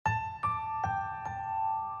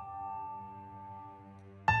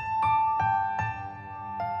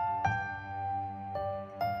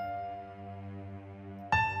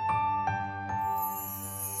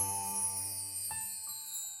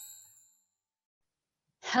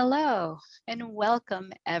Hello, and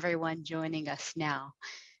welcome everyone joining us now.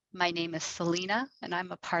 My name is Selena, and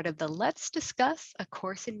I'm a part of the Let's Discuss A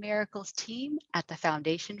Course in Miracles team at the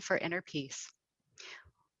Foundation for Inner Peace.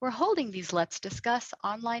 We're holding these Let's Discuss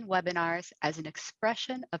online webinars as an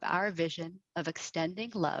expression of our vision of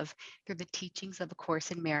extending love through the teachings of A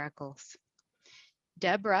Course in Miracles.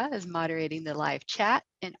 Deborah is moderating the live chat,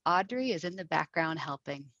 and Audrey is in the background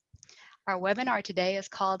helping. Our webinar today is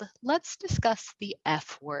called Let's Discuss the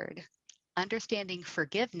F Word, Understanding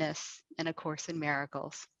Forgiveness in A Course in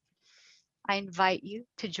Miracles. I invite you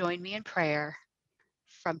to join me in prayer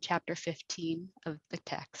from chapter 15 of the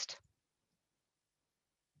text.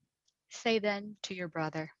 Say then to your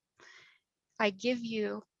brother, I give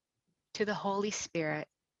you to the Holy Spirit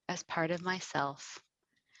as part of myself.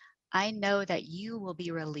 I know that you will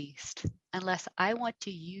be released unless I want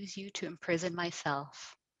to use you to imprison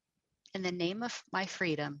myself. In the name of my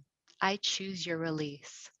freedom, I choose your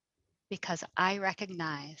release because I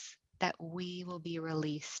recognize that we will be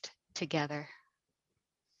released together.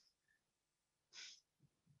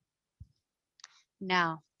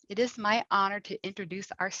 Now, it is my honor to introduce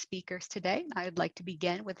our speakers today. I would like to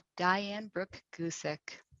begin with Diane Brooke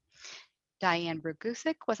Gusick. Diane Brooke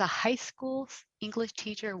Gusick was a high school English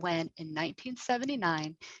teacher when, in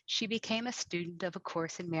 1979, she became a student of A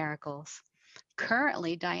Course in Miracles.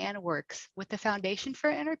 Currently, Diane works with the Foundation for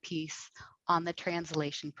Inner Peace on the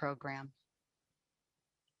translation program.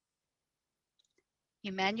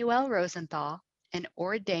 Emmanuel Rosenthal, an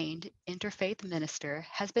ordained interfaith minister,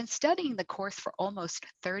 has been studying the Course for almost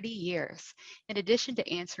 30 years. In addition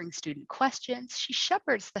to answering student questions, she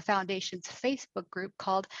shepherds the Foundation's Facebook group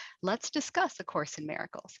called Let's Discuss A Course in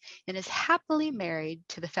Miracles and is happily married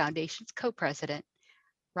to the Foundation's co-president,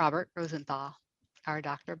 Robert Rosenthal, our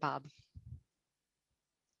Dr. Bob.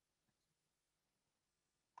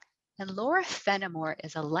 And Laura Fenimore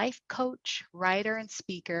is a life coach, writer, and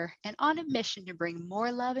speaker, and on a mission to bring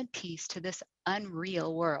more love and peace to this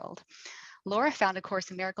unreal world. Laura found A Course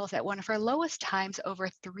in Miracles at one of her lowest times over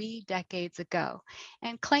 3 decades ago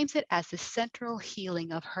and claims it as the central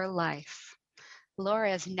healing of her life.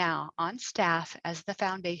 Laura is now on staff as the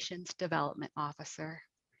Foundation's development officer.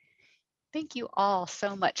 Thank you all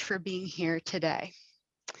so much for being here today.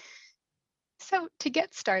 So to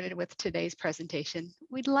get started with today's presentation,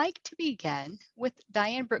 we'd like to begin with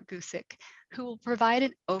Diane Brooke Gusick, who will provide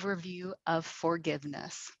an overview of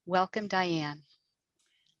forgiveness. Welcome, Diane.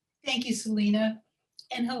 Thank you, Selena,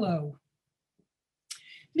 and hello.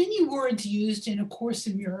 Many words used in A Course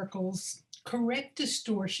in Miracles correct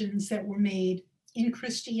distortions that were made in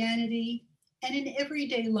Christianity and in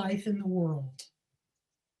everyday life in the world.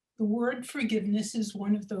 The word forgiveness is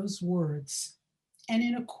one of those words, and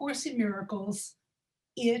in A Course in Miracles,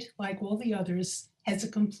 it, like all the others, has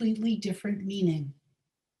a completely different meaning.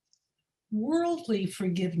 Worldly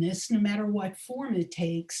forgiveness, no matter what form it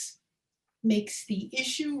takes, makes the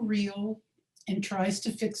issue real and tries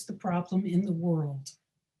to fix the problem in the world.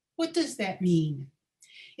 What does that mean?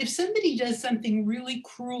 If somebody does something really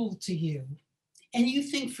cruel to you and you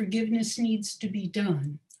think forgiveness needs to be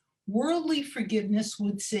done, worldly forgiveness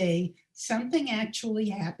would say something actually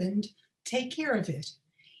happened, take care of it.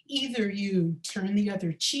 Either you turn the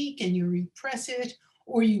other cheek and you repress it,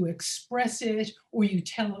 or you express it, or you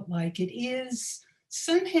tell it like it is.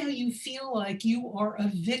 Somehow you feel like you are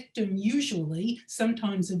a victim, usually,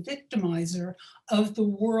 sometimes a victimizer, of the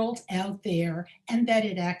world out there and that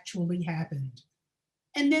it actually happened.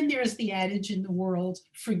 And then there's the adage in the world,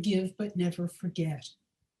 forgive but never forget.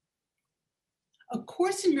 A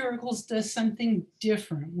Course in Miracles does something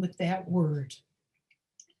different with that word.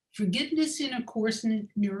 Forgiveness in A Course in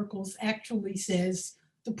Miracles actually says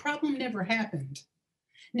the problem never happened.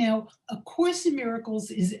 Now, A Course in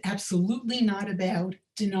Miracles is absolutely not about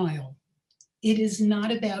denial. It is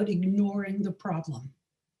not about ignoring the problem,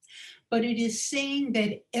 but it is saying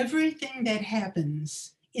that everything that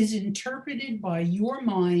happens is interpreted by your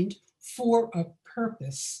mind for a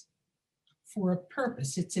purpose. For a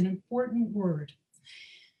purpose. It's an important word.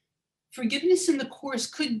 Forgiveness in the Course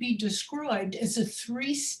could be described as a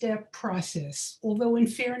 3-step process, although in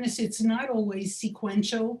fairness, it's not always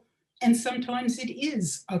sequential, and sometimes it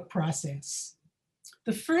is a process.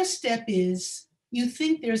 The first step is you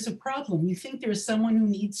think there's a problem. You think there's someone who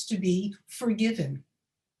needs to be forgiven.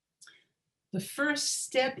 The first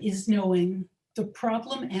step is knowing the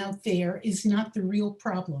problem out there is not the real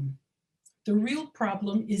problem. The real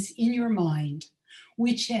problem is in your mind,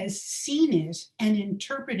 which has seen it and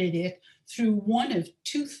interpreted it through one of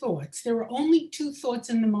 2 thoughts. There are only 2 thoughts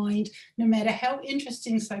in the mind, no matter how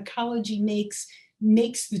interesting psychology makes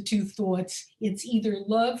makes the two thoughts. It's either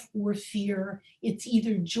love or fear. It's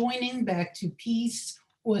either joining back to peace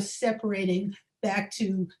or separating back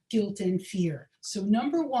to guilt and fear. So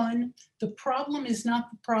number one, the problem is not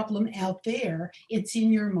the problem out there, it's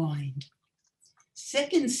in your mind.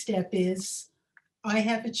 Second step is, I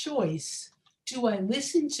have a choice. Do I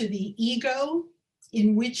listen to the ego,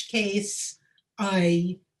 in which case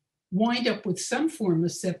I wind up with some form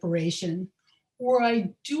of separation, or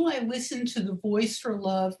do I listen to the voice for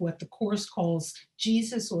love, what the Course calls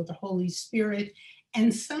Jesus or the Holy Spirit,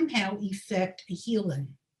 and somehow effect a healing?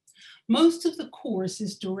 Most of the Course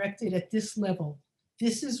is directed at this level.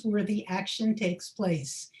 This is where the action takes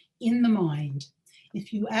place, in the mind.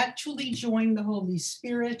 If you actually join the Holy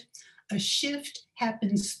Spirit, a shift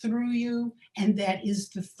happens through you, and that is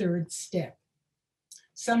the third step.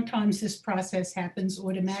 Sometimes this process happens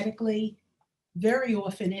automatically. Very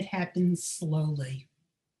often it happens slowly.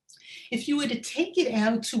 If you were to take it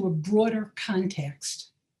out to a broader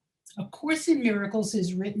context, A Course in Miracles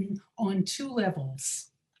is written on two levels.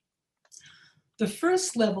 The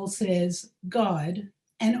first level says God,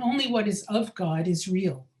 and only what is of God is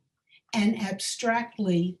real. And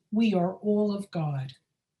abstractly, we are all of God.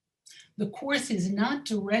 The Course is not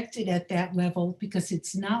directed at that level because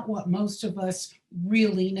it's not what most of us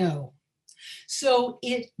really know. So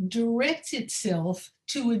it directs itself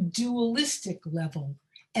to a dualistic level,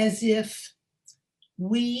 as if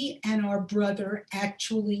we and our brother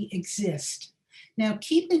actually exist. Now,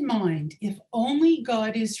 keep in mind, if only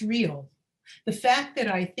God is real, the fact that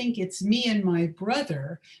I think it's me and my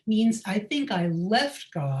brother means I think I left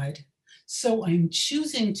God, so I'm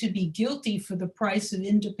choosing to be guilty for the price of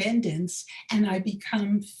independence, and I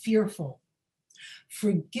become fearful.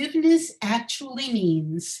 Forgiveness actually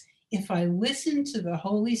means if I listen to the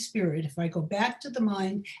Holy Spirit, if I go back to the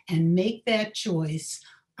mind and make that choice,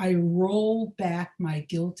 I roll back my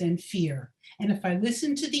guilt and fear. And if I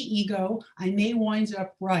listen to the ego, I may wind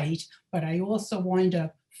up right, but I also wind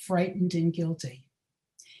up frightened and guilty.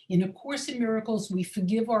 In A Course in Miracles, we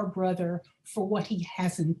forgive our brother for what he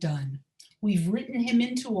hasn't done. We've written him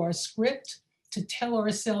into our script to tell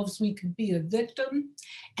ourselves we could be a victim,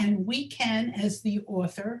 and we can, as the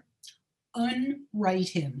author, unwrite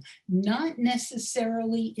him, not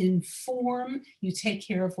necessarily inform. You take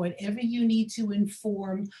care of whatever you need to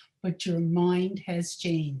inform, but your mind has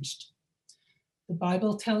changed. The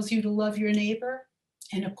Bible tells you to love your neighbor,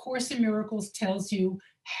 and A Course in Miracles tells you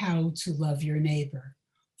how to love your neighbor.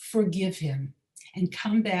 Forgive him and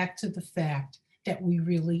come back to the fact that we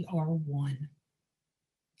really are one.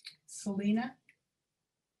 Selena?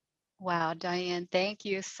 Wow, Diane, thank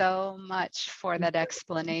you so much for that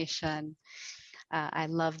explanation. I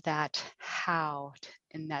love that how,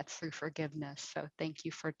 and that's through forgiveness. So thank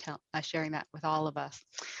you for sharing that with all of us.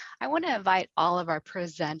 I want to invite all of our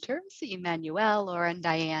presenters, Emmanuel, Laura, and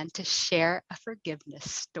Diane, to share a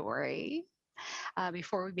forgiveness story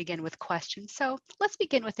before we begin with questions. So let's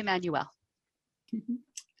begin with Emmanuel.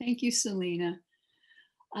 Thank you, Selena.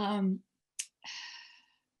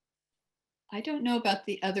 I don't know about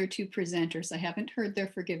the other two presenters. I haven't heard their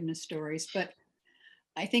forgiveness stories, but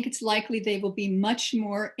I think it's likely they will be much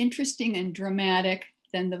more interesting and dramatic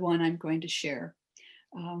than the one I'm going to share.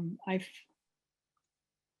 I've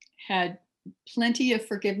had plenty of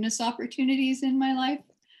forgiveness opportunities in my life,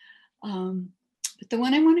 but the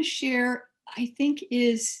one I want to share, I think,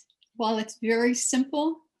 is, while it's very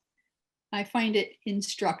simple, I find it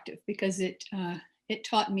instructive because it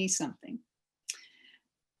taught me something.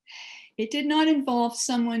 It did not involve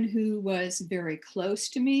someone who was very close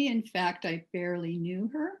to me. In fact, I barely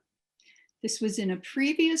knew her. This was in a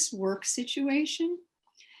previous work situation,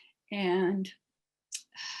 and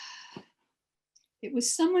it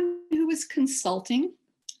was someone who was consulting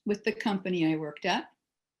with the company I worked at,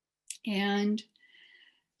 and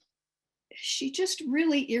she just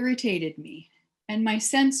really irritated me. And my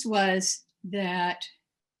sense was that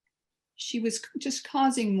she was just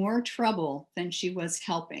causing more trouble than she was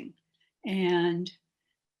helping. And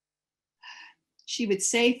she would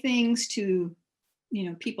say things to,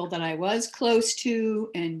 people that I was close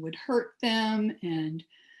to, and would hurt them and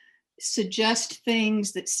suggest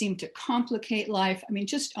things that seemed to complicate life. I mean,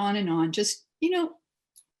 just on and on, just,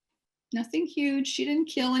 nothing huge. She didn't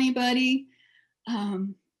kill anybody.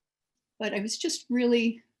 But I was just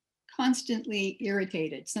really constantly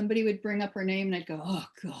irritated. Somebody would bring up her name and I'd go, oh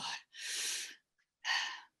God.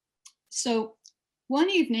 So one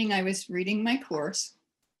evening I was reading my course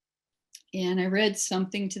and I read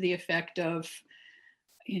something to the effect of,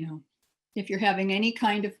 if you're having any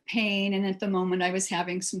kind of pain, and at the moment I was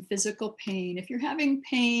having some physical pain, if you're having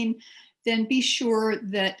pain, then be sure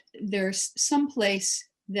that there's some place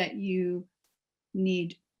that you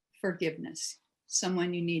need forgiveness,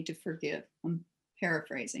 someone you need to forgive. I'm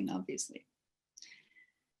paraphrasing, obviously.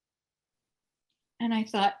 And I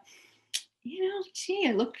thought, gee,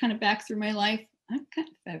 I looked kind of back through my life.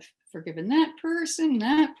 I've forgiven that person,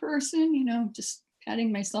 just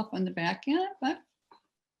patting myself on the back. Yeah, I've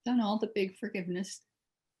done all the big forgiveness.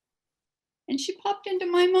 And she popped into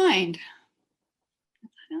my mind.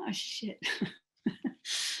 Oh, shit.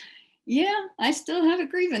 Yeah, I still have a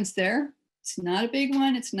grievance there. It's not a big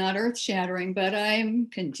one. It's not earth shattering, but I'm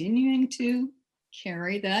continuing to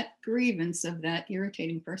carry that grievance of that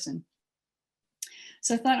irritating person.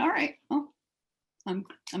 So I thought, all right, well, I'm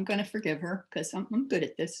going to forgive her because I'm good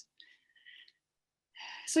at this.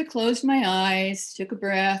 So I closed my eyes, took a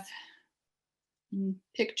breath, and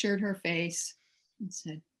pictured her face and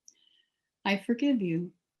said, I forgive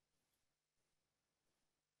you.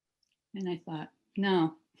 And I thought,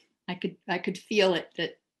 no, I could feel it,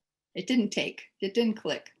 that it didn't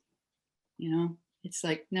click. It's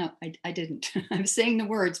like, no, I didn't. I'm saying the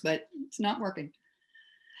words, but it's not working.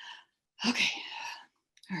 Okay,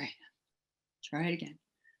 all right, try it again.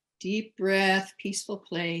 Deep breath, peaceful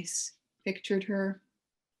place, pictured her.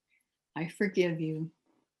 I forgive you.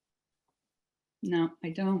 No, I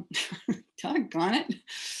don't. Doggone it.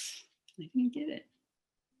 I didn't get it.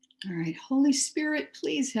 All right, Holy Spirit,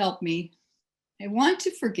 please help me. I want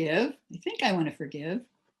to forgive. I think I want to forgive.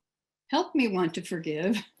 Help me want to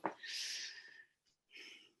forgive.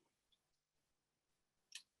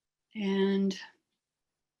 And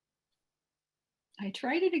I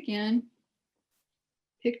tried it again,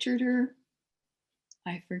 pictured her.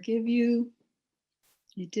 I forgive you.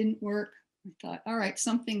 It didn't work. I thought, all right,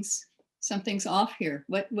 something's off here.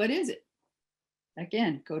 What is it?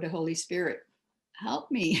 Again, go to Holy Spirit.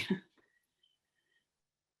 Help me.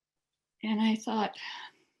 And I thought,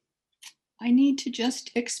 I need to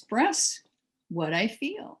just express what I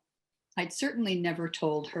feel. I'd certainly never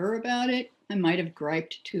told her about it. I might have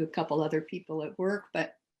griped to a couple other people at work,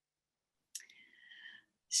 but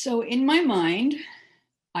so in my mind,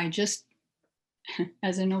 I just,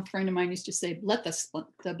 as an old friend of mine used to say, let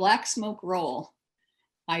the black smoke roll.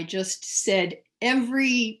 I just said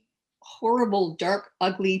every horrible, dark,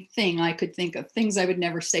 ugly thing I could think of, things I would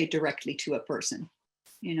never say directly to a person.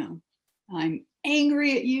 I'm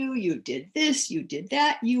angry at you. You did this, you did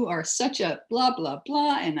that. You are such a blah, blah,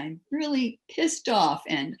 blah. And I'm really pissed off.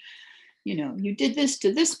 And, you did this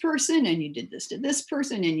to this person and you did this to this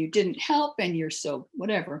person and you didn't help. And you're so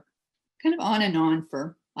whatever, kind of on and on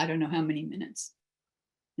for I don't know how many minutes.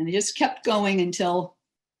 And I just kept going until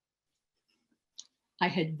I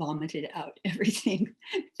had vomited out everything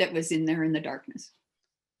that was in there in the darkness.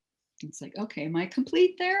 It's like, okay, am I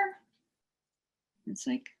complete there? It's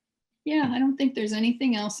like, yeah, I don't think there's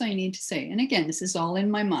anything else I need to say. And again, this is all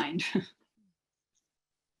in my mind.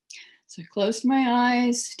 So I closed my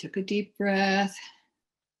eyes, took a deep breath,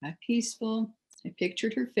 got peaceful. I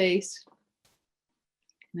pictured her face.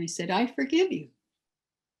 And I said, I forgive you.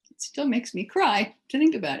 It still makes me cry to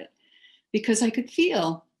think about it because I could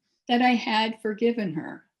feel that I had forgiven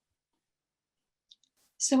her.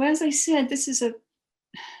 So as I said, this is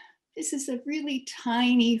a really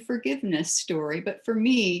tiny forgiveness story, but for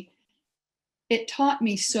me, it taught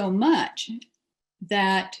me so much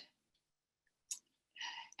that,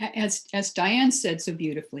 as Diane said so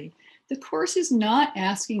beautifully, the Course is not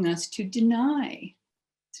asking us to deny.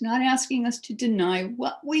 It's not asking us to deny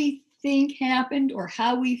what we think happened or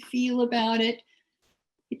how we feel about it.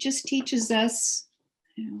 It just teaches us,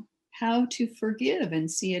 how to forgive and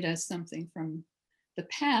see it as something from the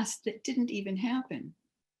past that didn't even happen.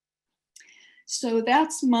 So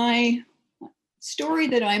that's my story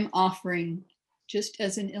that I'm offering just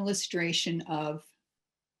as an illustration of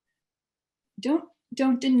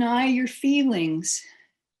don't deny your feelings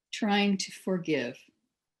trying to forgive.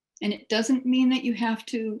 And it doesn't mean that you have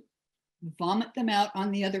to vomit them out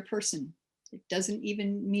on the other person. It doesn't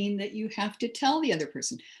even mean that you have to tell the other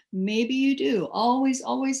person. Maybe you do. Always,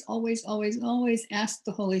 always, always, always, always ask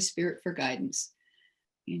the Holy Spirit for guidance.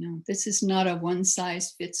 This is not a one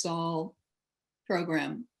size fits all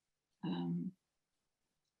program.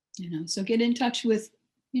 So get in touch with,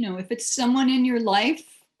 if it's someone in your life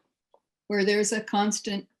where there's a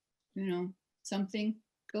constant, something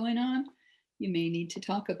going on, you may need to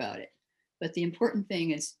talk about it. But the important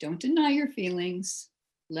thing is don't deny your feelings,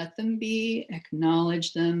 let them be,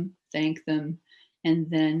 acknowledge them, thank them, and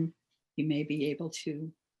then you may be able to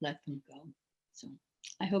let them go. So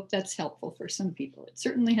I hope that's helpful for some people. It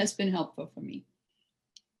certainly has been helpful for me.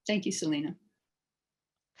 Thank you, Selena.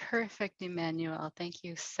 Perfect, Emmanuel. Thank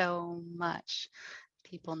you so much.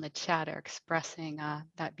 People in the chat are expressing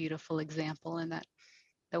that beautiful example and that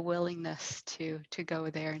the willingness to go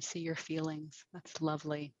there and see your feelings. That's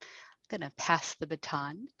lovely. I'm going to pass the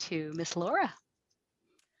baton to Miss Laura.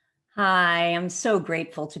 Hi, I'm so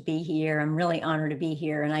grateful to be here. I'm really honored to be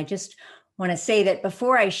here. And I just want to say that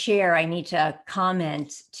before I share, I need to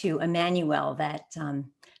comment to Emmanuel that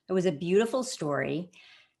it was a beautiful story.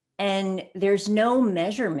 And there's no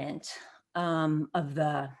measurement of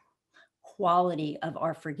the quality of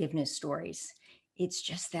our forgiveness stories. It's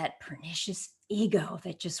just that pernicious ego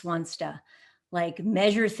that just wants to like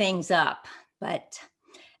measure things up. But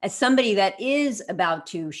as somebody that is about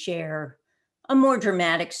to share a more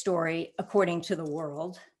dramatic story according to the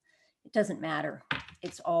world, it doesn't matter.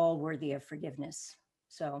 It's all worthy of forgiveness.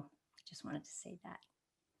 So I just wanted to say that.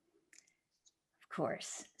 Of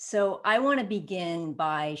course. So I want to begin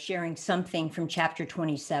by sharing something from chapter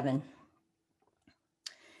 27.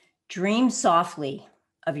 Dream softly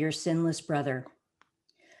of your sinless brother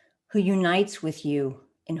who unites with you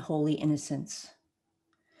in holy innocence.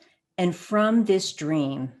 And from this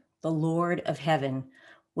dream, the Lord of heaven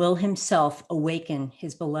will himself awaken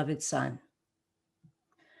his beloved son.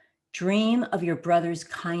 Dream of your brother's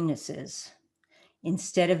kindnesses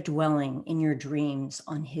instead of dwelling in your dreams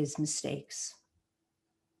on his mistakes.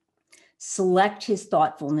 Select his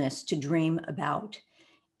thoughtfulness to dream about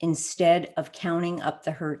instead of counting up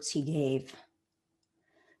the hurts he gave.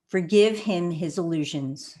 Forgive him his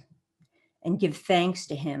illusions and give thanks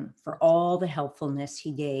to him for all the helpfulness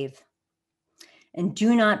he gave. And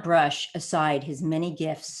do not brush aside his many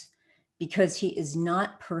gifts because he is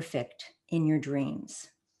not perfect in your dreams.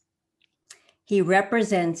 He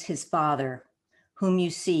represents his Father, whom you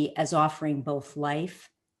see as offering both life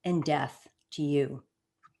and death to you.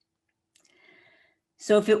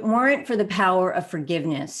 So if it weren't for the power of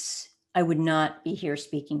forgiveness, I would not be here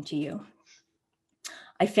speaking to you.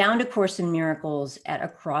 I found A Course in Miracles at a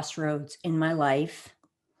crossroads in my life.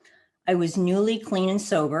 I was newly clean and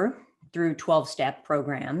sober through 12-step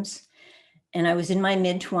programs, and I was in my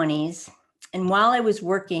mid-20s. And while I was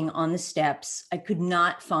working on the steps, I could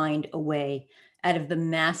not find a way out of the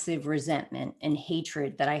massive resentment and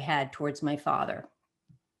hatred that I had towards my father.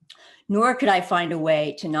 Nor could I find a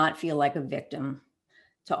way to not feel like a victim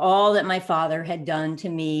to all that my father had done to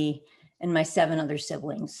me and my 7 other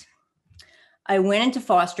siblings. I went into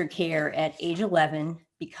foster care at age 11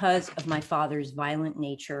 because of my father's violent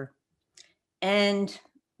nature and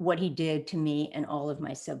what he did to me and all of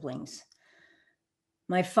my siblings.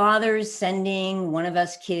 My father's sending one of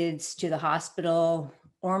us kids to the hospital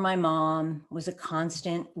or my mom was a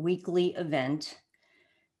constant weekly event.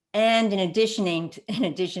 And in addition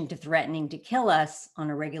to threatening to kill us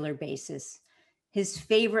on a regular basis, his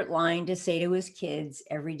favorite line to say to his kids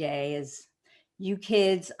every day is, "You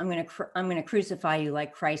kids, I'm going to crucify you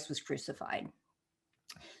like Christ was crucified."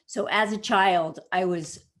 So as a child, I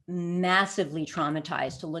was massively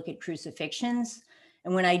traumatized to look at crucifixions.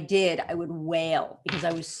 And when I did, I would wail because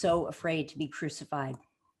I was so afraid to be crucified.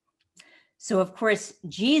 So of course,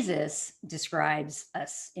 Jesus describes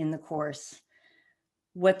us in the Course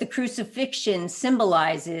what the crucifixion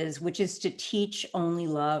symbolizes, which is to teach only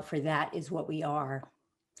love, for that is what we are.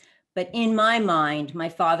 But in my mind, my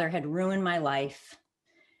father had ruined my life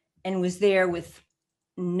and was there with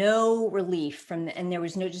no relief and there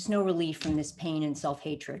was no relief from this pain and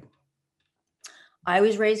self-hatred. I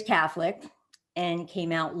was raised Catholic and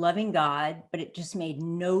came out loving God, but it just made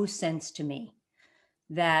no sense to me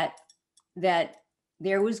that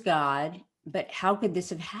there was God, but how could this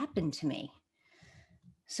have happened to me?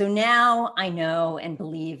 So now I know and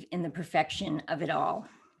believe in the perfection of it all.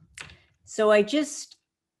 So I just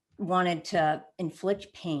wanted to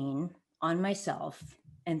inflict pain on myself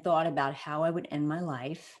and thought about how I would end my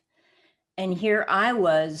life. And here I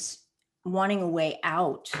was wanting a way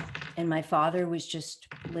out, and my father was just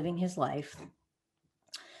living his life.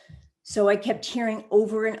 So I kept hearing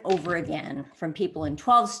over and over again from people in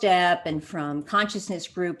 12-step and from consciousness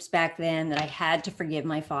groups back then that I had to forgive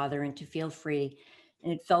my father and to feel free.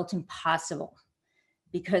 And it felt impossible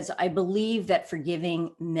because I believed that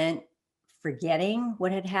forgiving meant forgetting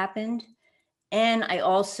what had happened. And I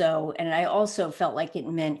also felt like it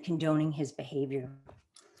meant condoning his behavior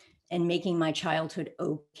and making my childhood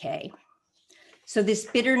okay. So this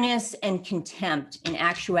bitterness and contempt in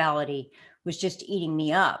actuality was just eating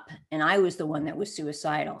me up, and I was the one that was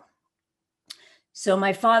suicidal. So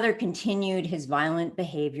my father continued his violent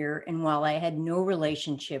behavior, and while I had no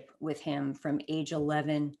relationship with him from age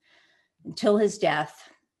 11 until his death,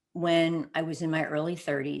 when I was in my early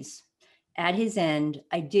 30s, at his end,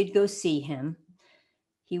 I did go see him.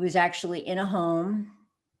 He was actually in a home,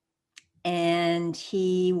 and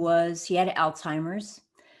he had Alzheimer's.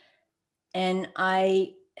 And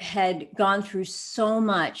I had gone through so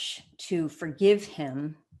much to forgive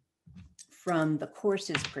him from the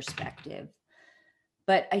course's perspective,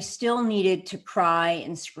 but I still needed to cry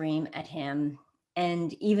and scream at him.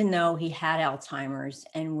 And even though he had Alzheimer's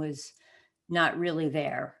and was not really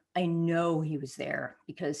there, I know he was there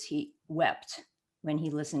because he wept when he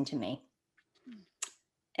listened to me.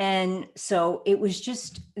 And so it was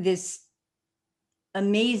just this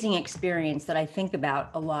amazing experience that I think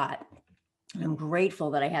about a lot. I'm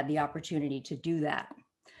grateful that I had the opportunity to do that.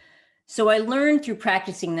 So I learned through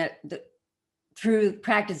practicing the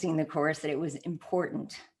course that it was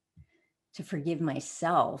important to forgive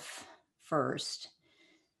myself first,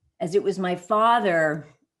 as it was my father,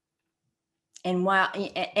 and while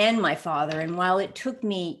it took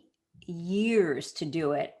me years to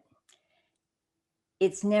do it,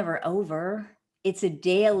 it's never over. It's a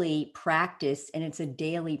daily practice and it's a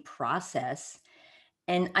daily process.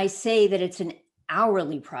 And I say that it's an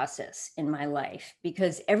hourly process in my life,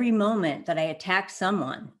 because every moment that I attack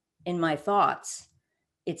someone in my thoughts,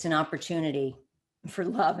 it's an opportunity for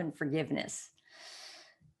love and forgiveness.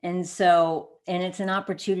 And it's an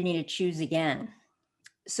opportunity to choose again.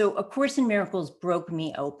 So A Course in Miracles broke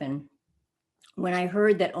me open when I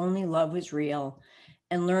heard that only love was real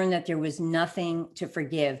and learned that there was nothing to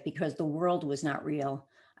forgive because the world was not real.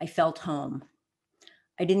 I felt home.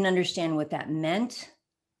 I didn't understand what that meant,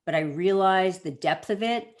 but I realized the depth of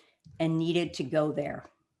it and needed to go there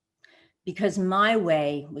because my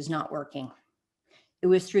way was not working. It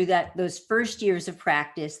was through those first years of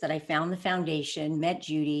practice that I found the foundation, met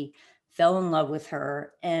Judy, fell in love with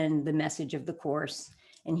her and the message of the course.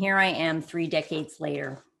 And here I am 3 decades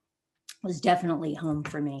later. It was definitely home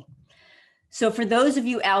for me. So for those of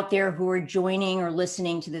you out there who are joining or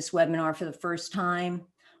listening to this webinar for the first time,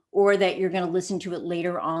 or that you're going to listen to it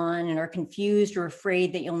later on and are confused or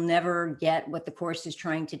afraid that you'll never get what the course is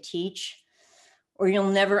trying to teach, or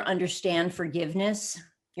you'll never understand forgiveness,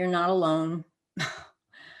 you're not alone.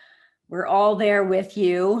 We're all there with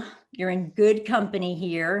you. You're in good company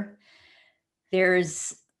here.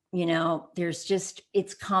 It's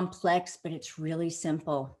complex, but it's really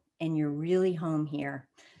simple, and you're really home here.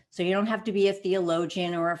 So you don't have to be a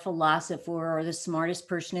theologian or a philosopher or the smartest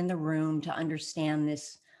person in the room to understand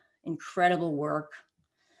this incredible work.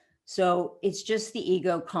 So it's just the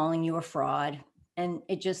ego calling you a fraud, and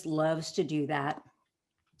it just loves to do that.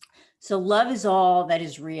 So love is all that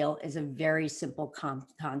is real is a very simple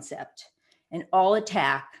concept, and all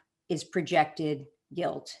attack is projected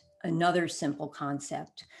guilt, another simple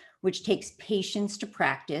concept, which takes patience to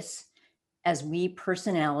practice, as we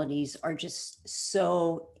personalities are just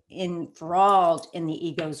so enthralled in the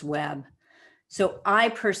ego's web. So I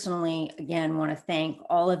personally, again, want to thank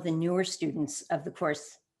all of the newer students of the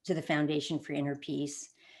course to the Foundation for Inner Peace,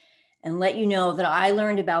 and let you know that I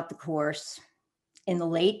learned about the course in the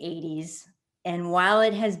late 80s. And while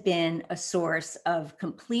it has been a source of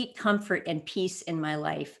complete comfort and peace in my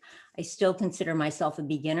life, I still consider myself a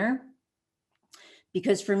beginner,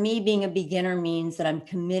 because for me, being a beginner means that I'm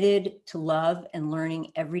committed to love and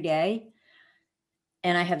learning every day.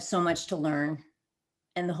 And I have so much to learn.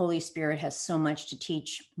 And the Holy Spirit has so much to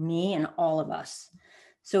teach me and all of us.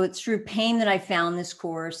 So it's through pain that I found this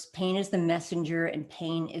course. Pain is the messenger, and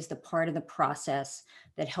pain is the part of the process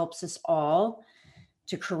that helps us all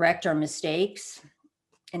to correct our mistakes.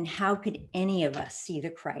 And how could any of us see the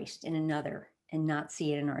Christ in another and not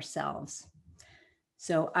see it in ourselves?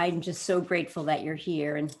 So I'm just so grateful that you're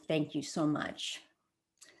here, and thank you so much.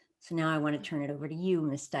 So now I want to turn it over to you,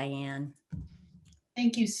 Miss Diane.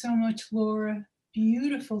 Thank you so much, Laura.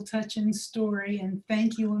 Beautiful, touching story. And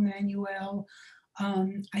thank you, Emmanuel.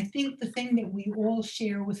 I think the thing that we all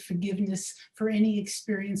share with forgiveness, for any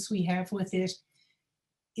experience we have with it,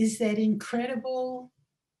 is that incredible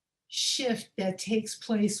shift that takes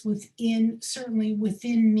place certainly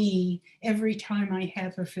within me, every time I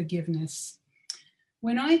have a forgiveness.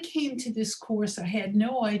 When I came to this course, I had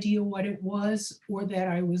no idea what it was or that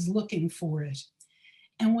I was looking for it.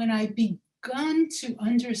 And when I begun to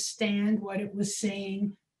understand what it was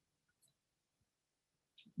saying,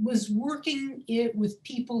 was working it with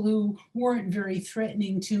people who weren't very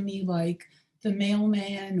threatening to me, like the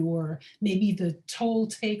mailman or maybe the toll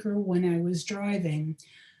taker when I was driving,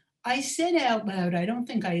 I said out loud, I don't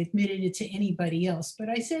think I admitted it to anybody else, but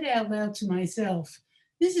I said out loud to myself,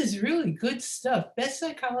 This is really good stuff. Best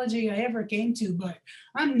psychology I ever came to, but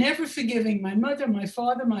I'm never forgiving my mother, my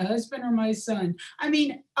father, my husband, or my son. I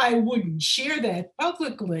mean, I wouldn't share that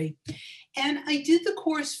publicly. And I did the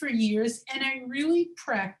course for years and I really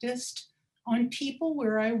practiced on people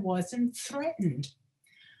where I wasn't threatened.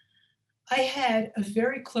 I had a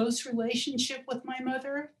very close relationship with my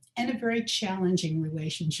mother and a very challenging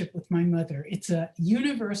relationship with my mother. It's a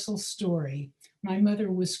universal story. My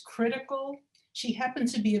mother was critical. She happened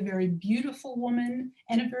to be a very beautiful woman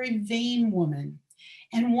and a very vain woman.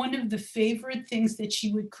 And one of the favorite things that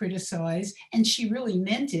she would criticize, and she really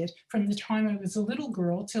meant it from the time I was a little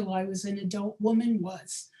girl till I was an adult woman,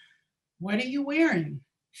 was, "What are you wearing?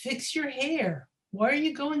 Fix your hair. Why are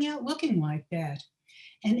you going out looking like that?"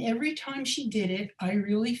 And every time she did it, I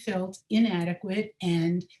really felt inadequate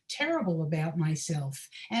and terrible about myself.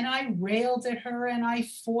 And I railed at her and I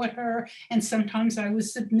fought her. And sometimes I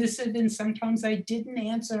was submissive and sometimes I didn't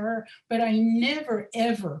answer her, but I never,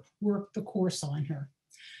 ever worked the course on her.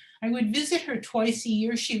 I would visit her twice a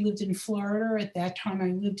year. She lived in Florida. At that time,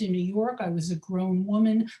 I lived in New York. I was a grown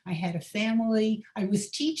woman. I had a family. I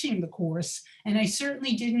was teaching the course, and I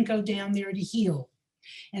certainly didn't go down there to heal.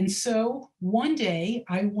 And so one day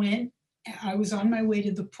I was on my way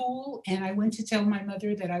to the pool and I went to tell my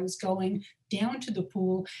mother that I was going down to the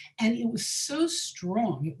pool. And it was so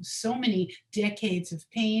strong. It was so many decades of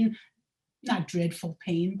pain, not dreadful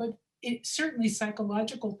pain, but certainly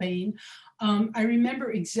psychological pain. I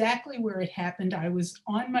remember exactly where it happened. I was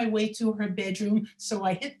on my way to her bedroom, so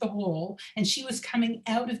I hit the hall, and she was coming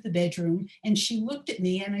out of the bedroom, and she looked at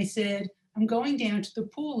me, and I said, "I'm going down to the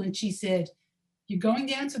pool." And she said, "You're going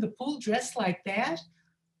down to the pool dressed like that?"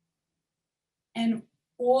 And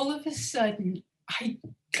all of a sudden, I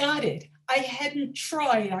got it. I hadn't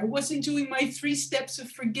tried. I wasn't doing my 3 steps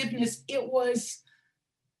of forgiveness. It was,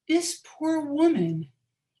 this poor woman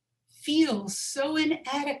feels so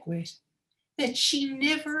inadequate that she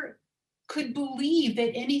never could believe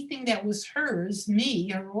that anything that was hers, me,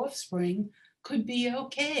 her offspring, could be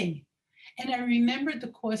okay. And I remembered the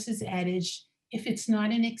Course's adage, if it's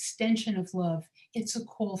not an extension of love, it's a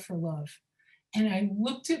call for love. And I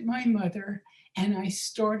looked at my mother and I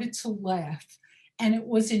started to laugh. And it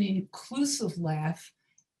was an inclusive laugh.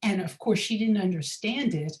 And of course, she didn't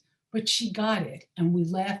understand it, but she got it. And we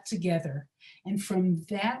laughed together. And from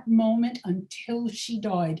that moment until she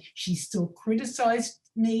died, she still criticized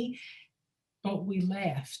me, but we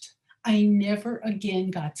laughed. I never again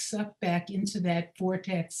got sucked back into that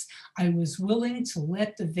vortex. I was willing to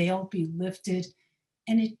let the veil be lifted,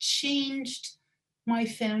 and it changed my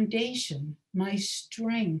foundation, my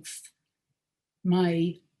strength,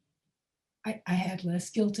 I had less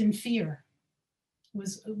guilt and fear.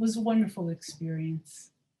 It was a wonderful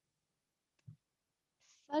experience.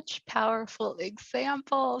 Such powerful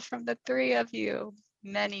examples from the three of you.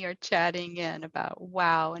 Many are chatting in about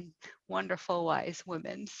wow and wonderful wise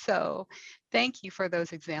women. So thank you for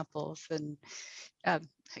those examples and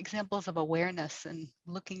examples of awareness and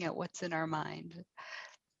looking at what's in our mind.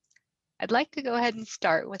 I'd like to go ahead and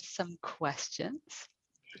start with some questions.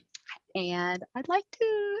 And I'd like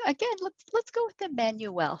to, again, let's go with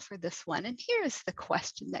Emmanuel for this one. And here's the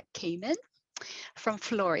question that came in from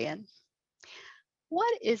Florian.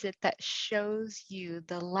 What is it that shows you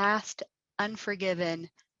the last unforgiven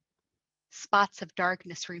spots of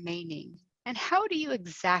darkness remaining? And how do you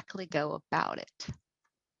exactly go about it?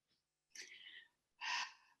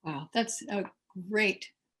 Wow, that's a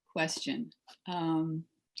great question.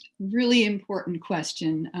 Really important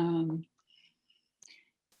question.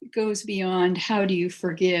 It goes beyond how do you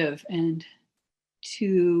forgive and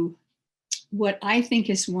to what I think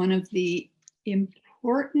is one of the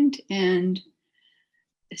important and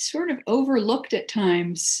sort of overlooked at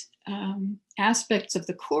times aspects of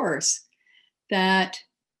the Course that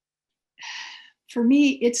for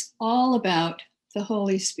me, it's all about the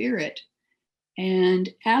Holy Spirit and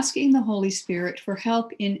asking the Holy Spirit for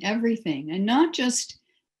help in everything, and not just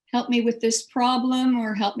help me with this problem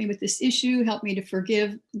or help me with this issue, help me to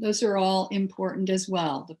forgive. Those are all important as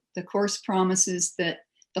well. The Course promises that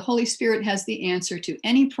the Holy Spirit has the answer to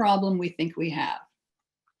any problem we think we have.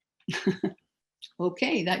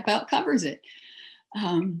 Okay, that about covers it.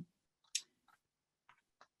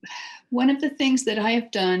 One of the things that I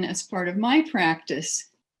have done as part of my practice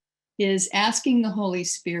is asking the Holy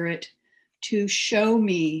Spirit to show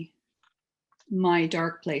me my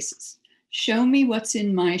dark places. Show me what's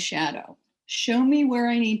in my shadow. Show me where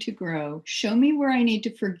I need to grow. Show me where I need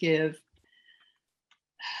to forgive.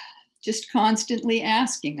 Just constantly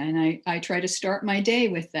asking. And I try to start my day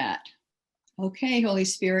with that. Okay, Holy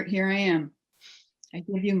Spirit, here I am. I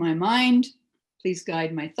give you my mind. Please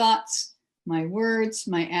guide my thoughts, my words,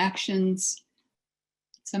 my actions.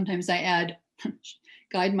 Sometimes I add,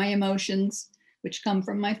 guide my emotions, which come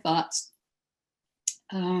from my thoughts.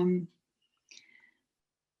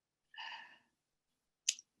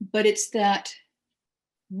 But it's that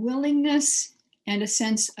willingness and a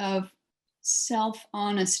sense of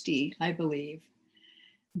self-honesty, I believe,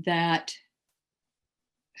 that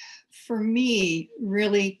for me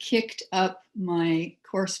really kicked up my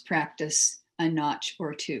course practice a notch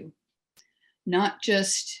or two. Not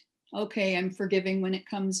just, okay, I'm forgiving when it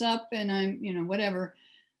comes up and I'm, whatever.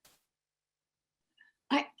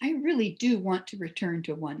 I really do want to return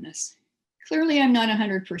to oneness. Clearly, I'm not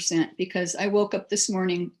 100% because I woke up this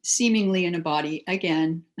morning seemingly in a body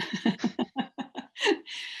again.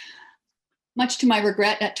 Much to my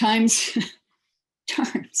regret at times.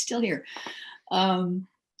 Darn, still here.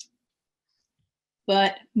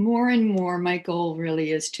 But more and more, my goal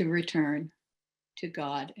really is to return to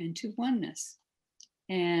God and to oneness.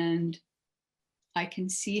 And I can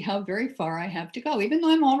see how very far I have to go, even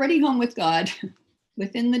though I'm already home with God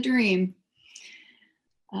within the dream.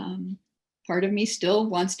 Part of me still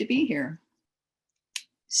wants to be here.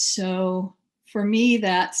 So for me,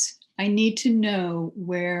 I need to know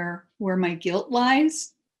where my guilt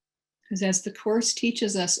lies. Because as the Course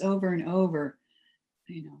teaches us over and over,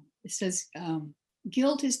 it says,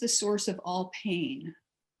 guilt is the source of all pain.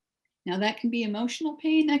 Now that can be emotional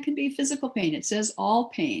pain, that can be physical pain. It says all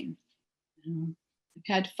pain. I've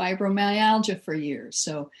had fibromyalgia for years.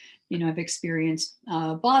 So, I've experienced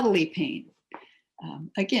bodily pain.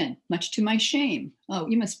 Again, much to my shame. Oh,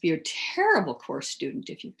 you must be a terrible course student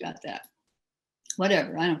if you've got that.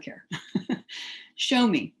 Whatever, I don't care. Show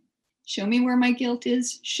me where my guilt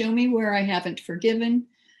is. Show me where I haven't forgiven.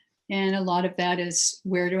 And a lot of that is,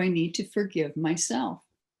 where do I need to forgive myself?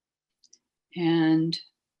 And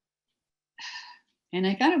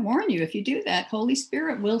I gotta warn you, if you do that, Holy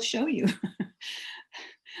Spirit will show you.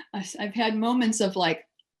 I've had moments of like,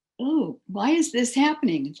 oh, why is this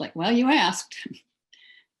happening? It's like, well, you asked.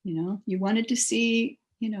 You wanted to see,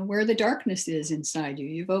 where the darkness is inside you.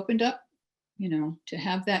 You've opened up, to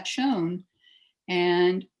have that shown.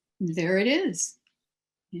 And there it is.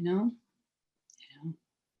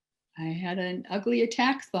 I had an ugly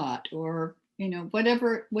attack thought, or,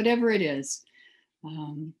 whatever it is.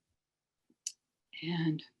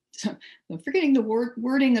 And so I'm forgetting the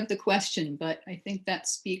wording of the question, but I think that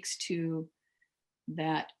speaks to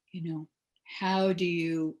that, how do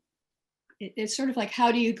you, it's sort of like,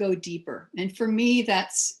 how do you go deeper? And for me,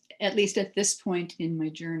 that's, at least at this point in my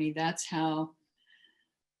journey, that's how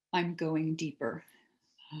I'm going deeper.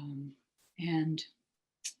 And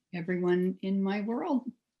everyone in my world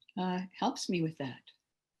helps me with that.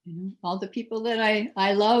 All the people that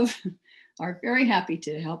I love are very happy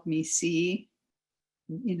to help me see,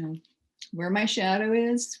 where my shadow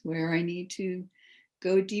is, where I need to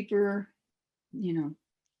go deeper,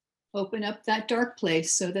 open up that dark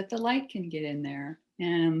place so that the light can get in there.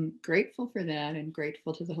 And I'm grateful for that, and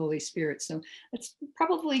grateful to the Holy Spirit. So that's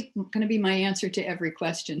probably going to be my answer to every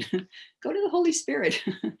question. Go to the Holy Spirit,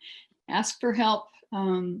 ask for help.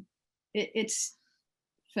 It's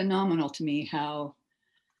phenomenal to me how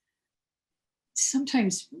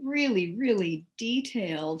sometimes really, really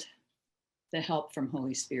detailed the help from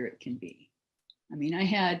Holy Spirit can be. I mean, I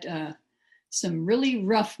had some really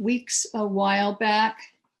rough weeks a while back,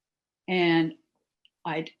 and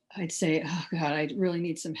I'd say, oh God, I really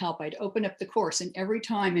need some help. I'd open up the Course, and every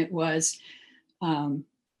time it was,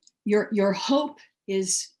 your hope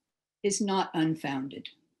is not unfounded.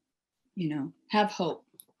 Have hope.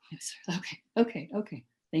 Okay,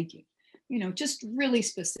 thank you. Just really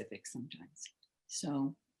specific sometimes.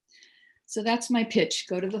 So that's my pitch.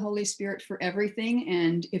 Go to the Holy Spirit for everything,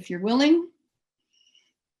 and if you're willing,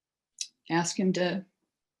 ask him to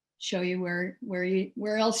show you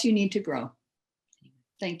where else you need to grow.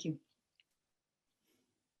 Thank you.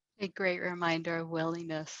 A great reminder of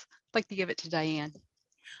willingness. I'd like to give it to Diane.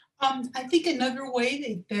 I think another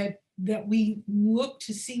way that we look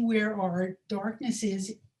to see where our darkness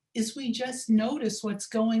is we just notice what's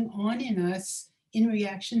going on in us in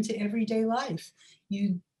reaction to everyday life.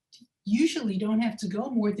 You usually don't have to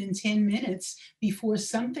go more than 10 minutes before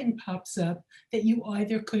something pops up that you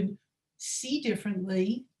either could see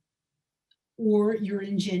differently or you're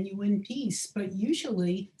in genuine peace. But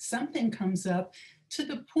usually something comes up to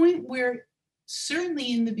the point where,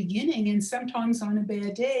 certainly in the beginning and sometimes on a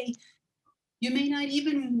bad day, you may not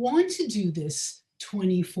even want to do this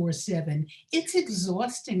 24/7. It's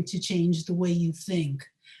exhausting to change the way you think,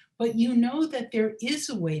 but you know that there is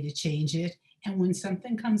a way to change it. And when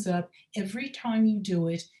something comes up, every time you do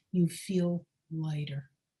it, you feel lighter.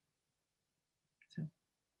 So,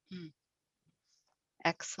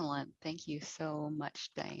 Excellent. Thank you so much,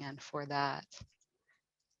 Diane, for that.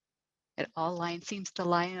 Seems to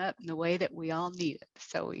line up in the way that we all need it.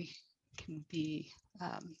 So we can be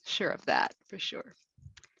sure of that for sure.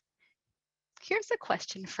 Here's a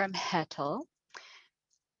question from Hetel.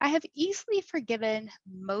 I have easily forgiven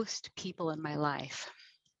most people in my life.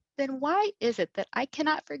 Then why is it that I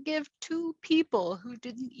cannot forgive 2 people who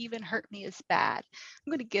didn't even hurt me as bad?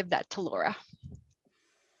 I'm going to give that to Laura.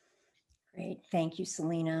 Great. Thank you,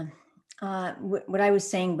 Selena. What I was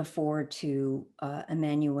saying before to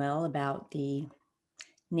Emmanuel about the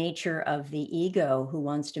nature of the ego who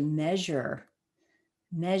wants to measure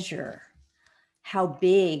how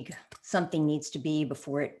big something needs to be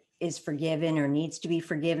before it is forgiven or needs to be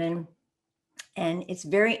forgiven. And it's a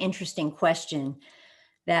very interesting question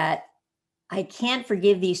that I can't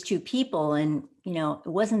forgive these 2 people. And, it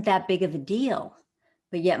wasn't that big of a deal,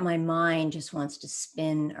 but yet my mind just wants to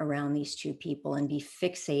spin around these 2 people and be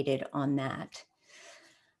fixated on that.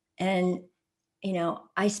 And,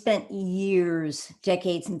 I spent years,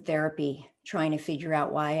 decades in therapy trying to figure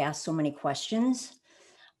out why I asked so many questions.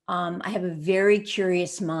 I have a very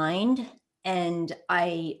curious mind, and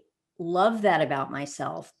I love that about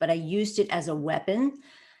myself, but I used it as a weapon.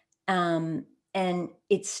 And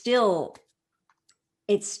it's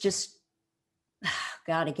just,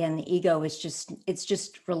 God, again, the ego is it's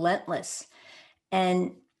just relentless.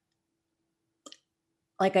 And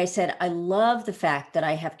like I said, I love the fact that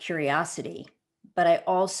I have curiosity, but I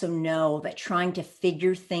also know that trying to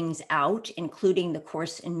figure things out, including A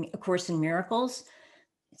Course in Miracles,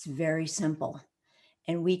 it's very simple.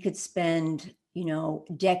 And we could spend,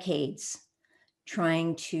 decades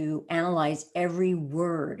trying to analyze every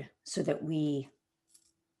word so that we,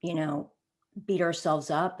 beat ourselves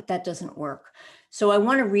up, but that doesn't work. So I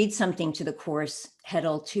want to read something to the Course,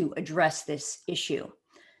 Hetel, to address this issue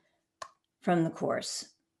from the Course.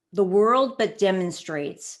 The world but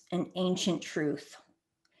demonstrates an ancient truth.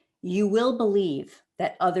 You will believe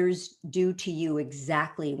that others do to you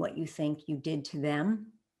exactly what you think you did to them.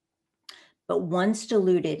 But once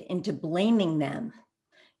deluded into blaming them,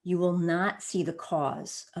 you will not see the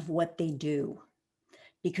cause of what they do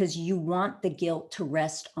because you want the guilt to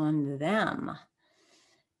rest on them.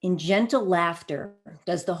 In gentle laughter,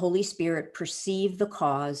 does the Holy Spirit perceive the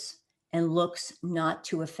cause and looks not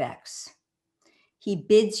to effects. He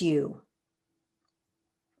bids you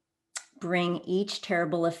bring each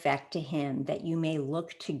terrible effect to him that you may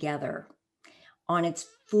look together on its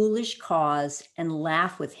foolish cause and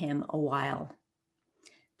laugh with him a while.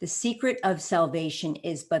 The secret of salvation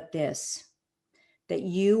is but this, that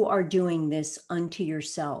you are doing this unto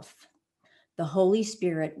yourself. The Holy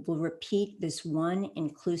Spirit will repeat this one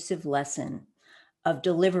inclusive lesson of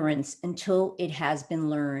deliverance until it has been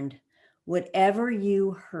learned. Whatever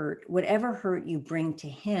hurt you bring to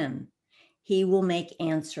him, he will make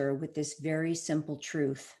answer with this very simple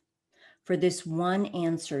truth. For this one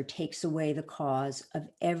answer takes away the cause of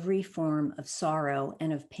every form of sorrow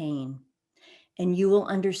and of pain. And you will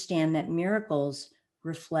understand that miracles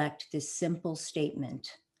reflect this simple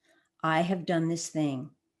statement. I have done this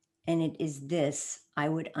thing, and it is this I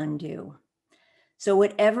would undo. So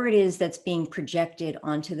whatever it is that's being projected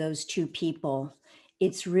onto those 2 people,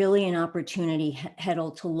 it's really an opportunity,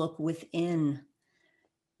 Hetel, to look within,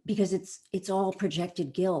 because it's all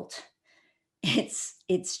projected guilt.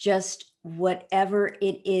 It's just whatever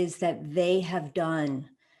it is that they have done,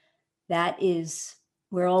 that is,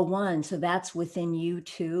 we're all one. So that's within you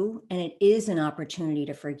too. And it is an opportunity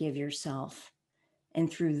to forgive yourself.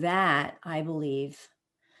 And through that, I believe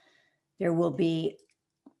there will be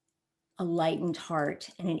a lightened heart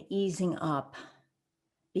and an easing up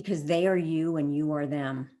because they are you and you are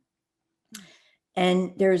them.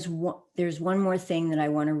 And there's one more thing that I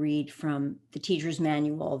want to read from the teacher's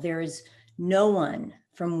manual. There is no one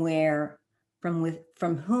from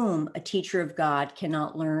whom a teacher of God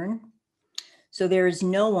cannot learn. So there is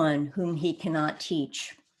no one whom he cannot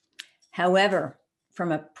teach. However,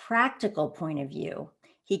 from a practical point of view,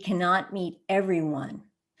 he cannot meet everyone,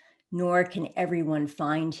 nor can everyone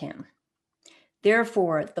find him.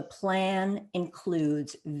 Therefore, the plan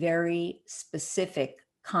includes very specific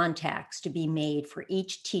contacts to be made for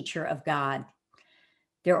each teacher of God.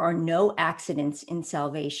 There are no accidents in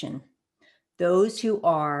salvation. Those who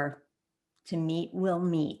are to meet will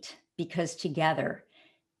meet because together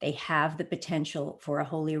they have the potential for a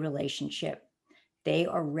holy relationship. They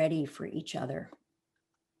are ready for each other.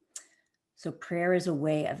 So prayer is a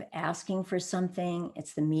way of asking for something.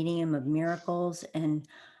 It's the medium of miracles. And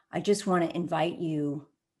I just want to invite you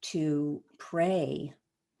to pray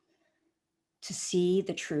to see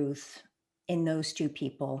the truth in those two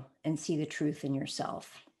people and see the truth in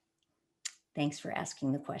yourself. Thanks for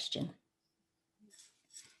asking the question.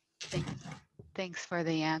 Thanks for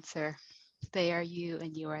the answer. They are you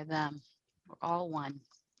and you are them. We're all one.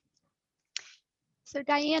 So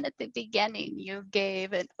Diane, at the beginning, you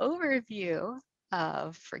gave an overview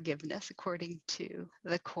of forgiveness according to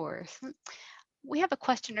the Course. We have a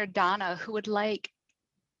questioner, Donna, who would like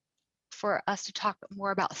for us to talk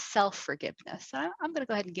more about self-forgiveness. So I'm going to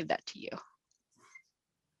go ahead and give that to you.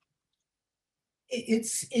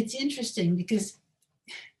 It's interesting because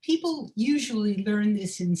people usually learn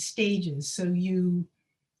this in stages. So you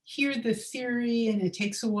hear the theory and it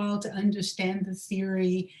takes a while to understand the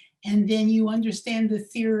theory, and then you understand the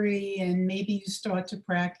theory and maybe you start to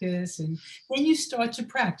practice, and then you start to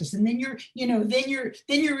practice, and then you're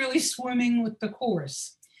really swimming with the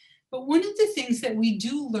Course. But one of the things that we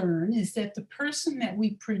do learn is that the person that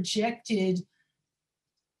we projected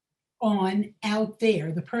on out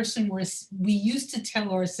there, the person where we used to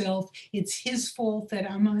tell ourselves it's his fault that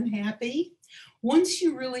I'm unhappy, once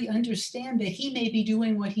you really understand that he may be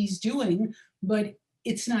doing what he's doing, but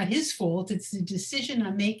it's not his fault, it's the decision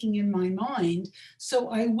I'm making in my mind. So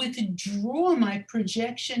I withdraw my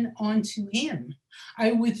projection onto him.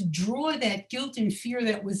 I withdraw that guilt and fear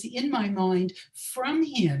that was in my mind from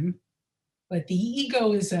him. But the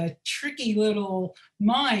ego is a tricky little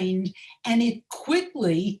mind, and it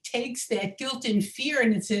quickly takes that guilt and fear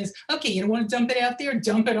and it says, okay, you don't want to dump it out there,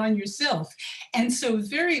 dump it on yourself. And so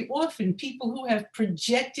very often people who have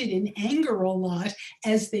projected in anger a lot,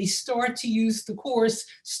 as they start to use the Course,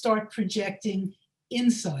 start projecting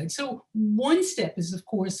inside. So one step is, of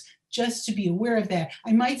course, just to be aware of that.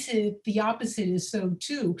 I might say the opposite is so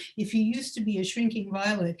too. If you used to be a shrinking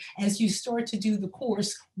violet, as you start to do the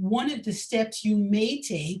Course, one of the steps you may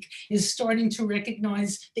take is starting to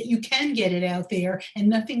recognize that you can get it out there and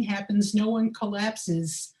nothing happens, no one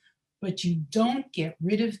collapses, but you don't get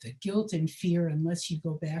rid of the guilt and fear unless you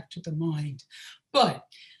go back to the mind. But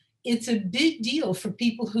it's a big deal for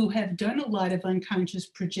people who have done a lot of unconscious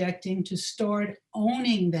projecting to start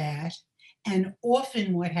owning that. And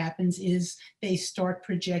often what happens is they start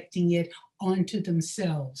projecting it onto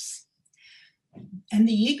themselves. And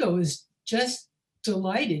the ego is just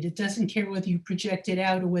delighted. It doesn't care whether you project it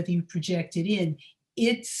out or whether you project it in.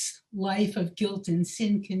 Its life of guilt and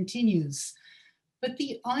sin continues. But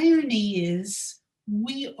the irony is,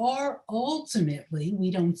 we are ultimately, we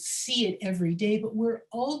don't see it every day, but we're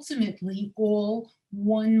ultimately all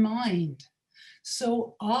one mind.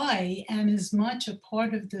 So I am as much a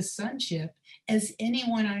part of the sonship as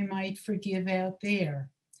anyone I might forgive out there.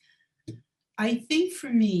 I think for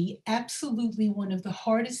me, absolutely one of the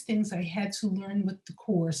hardest things I had to learn with the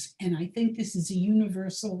Course, and I think this is a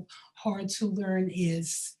universal hard to learn,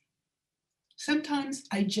 is sometimes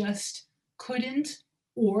I just couldn't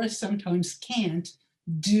or sometimes can't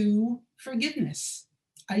do forgiveness.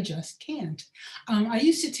 I just can't. I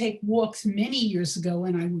used to take walks many years ago,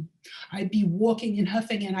 and I'd be walking and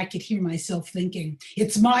huffing, and I could hear myself thinking,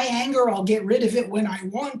 "It's my anger. I'll get rid of it when I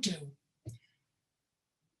want to."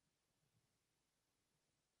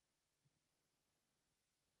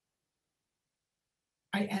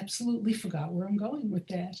 I absolutely forgot where I'm going with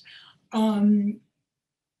that.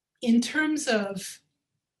 In terms of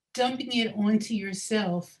dumping it onto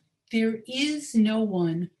yourself, there is no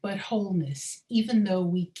one but wholeness, even though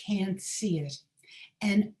we can't see it.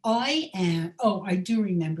 And I am, oh, I do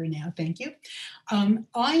remember now, thank you.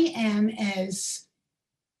 I am as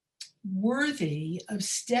worthy of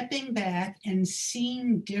stepping back and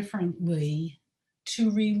seeing differently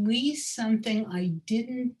to release something I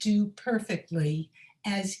didn't do perfectly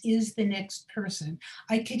as is the next person.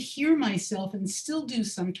 I could hear myself and still do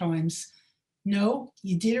sometimes, no,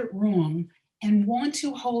 you did it wrong, and want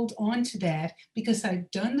to hold on to that because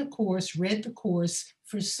I've done the Course, read the Course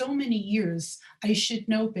for so many years, I should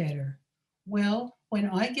know better. Well, when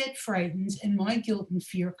I get frightened and my guilt and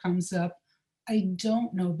fear comes up, I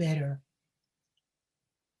don't know better.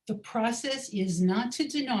 The process is not to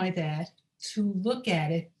deny that, to look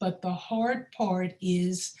at it, but the hard part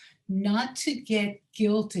is not to get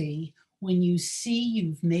guilty when you see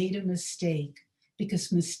you've made a mistake,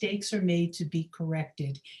 because mistakes are made to be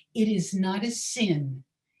corrected. It is not a sin.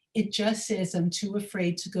 It just says I'm too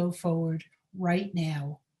afraid to go forward right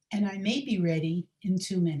now, and I may be ready in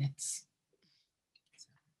 2 minutes.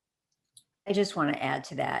 I just want to add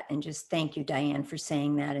to that and just thank you, Diane, for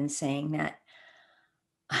saying that and saying that.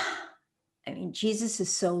 I mean, Jesus is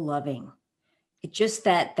so loving. It just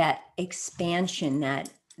that expansion,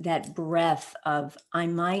 that breath of, I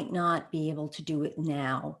might not be able to do it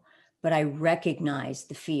now, but I recognize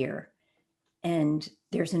the fear. and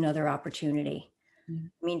there's another opportunity. Mm.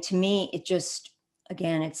 I mean, to me, it just,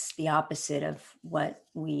 again, it's the opposite of what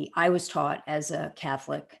I was taught as a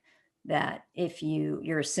Catholic, that if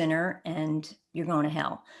you're a sinner and you're going to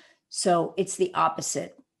hell. So it's the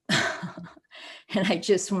opposite. And I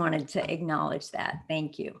just wanted to acknowledge that.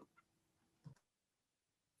 Thank you.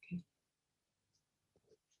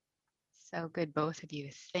 So good, both of you.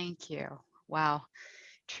 Thank you. Wow.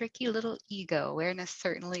 Tricky little ego. Awareness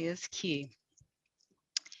certainly is key.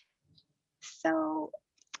 So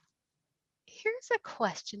here's a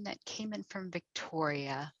question that came in from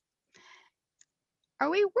Victoria. Are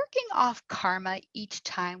we working off karma each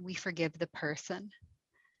time we forgive the person?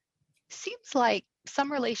 Seems like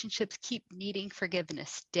some relationships keep needing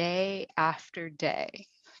forgiveness day after day.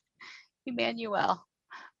 Emmanuel,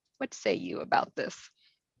 what say you about this?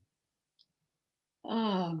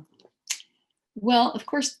 Well, of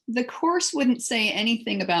course, the Course wouldn't say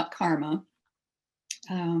anything about karma.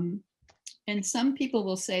 And some people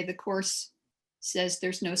will say the Course says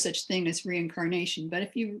there's no such thing as reincarnation. But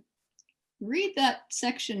if you read that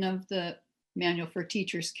section of the Manual for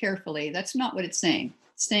Teachers carefully, that's not what it's saying.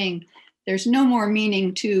 It's saying there's no more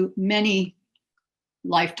meaning to many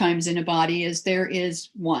lifetimes in a body as there is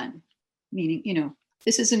one. Meaning,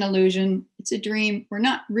 this is an illusion. It's a dream. We're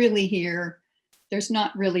not really here. There's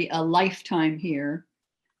not really a lifetime here.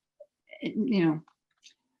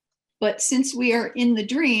 But since we are in the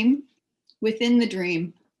dream, within the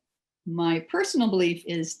dream, my personal belief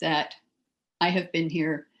is that I have been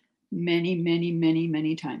here many, many, many,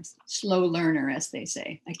 many times. Slow learner, as they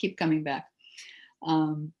say. I keep coming back.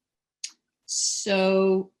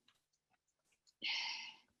 So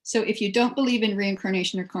if you don't believe in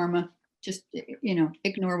reincarnation or karma, just,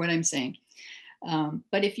 ignore what I'm saying.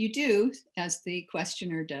 But if you do, as the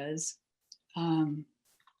questioner does,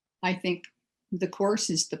 I think the Course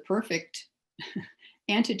is the perfect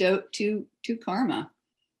antidote to karma.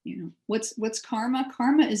 What's karma?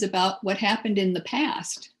 Karma is about what happened in the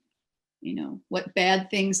past, what bad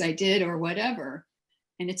things I did or whatever.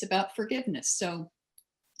 And it's about forgiveness.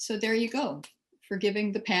 So there you go.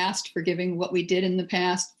 Forgiving the past, forgiving what we did in the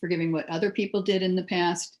past, forgiving what other people did in the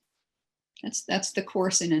past. That's the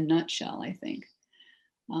Course in a nutshell, I think.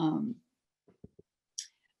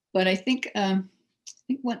 But I think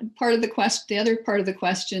what part of the question, the other part of the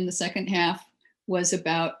question, the second half, was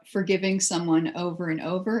about forgiving someone over and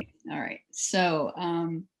over. All right. So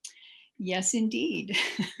yes, indeed,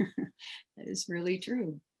 that is really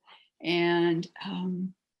true. And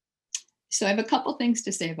so I have a couple things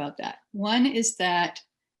to say about that. One is that,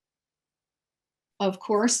 of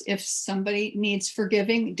course, if somebody needs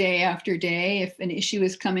forgiving day after day, if an issue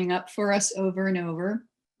is coming up for us over and over,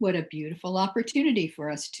 what a beautiful opportunity for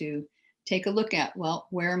us to take a look at. Well,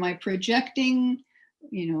 where am I projecting?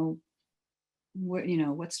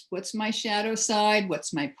 What's my shadow side?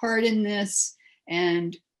 What's my part in this?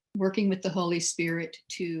 And working with the Holy Spirit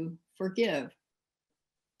to forgive.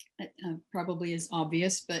 It probably is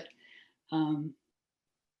obvious, but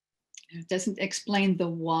it doesn't explain the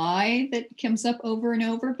why that comes up over and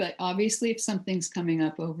over. But obviously, if something's coming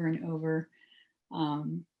up over and over,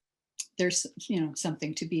 there's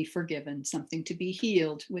something to be forgiven, something to be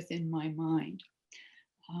healed within my mind.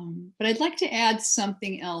 But I'd like to add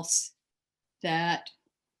something else that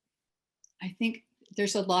I think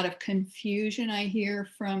there's a lot of confusion I hear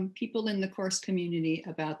from people in the Course community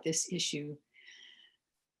about this issue.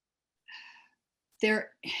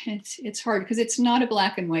 It's hard because it's not a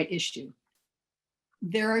black and white issue.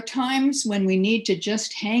 There are times when we need to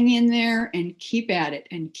just hang in there and keep at it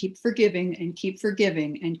and keep forgiving and keep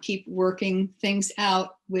working things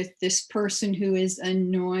out with this person who is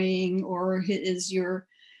annoying, or is your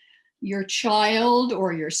child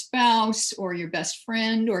or your spouse or your best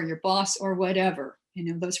friend or your boss or whatever.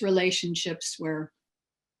 Those relationships where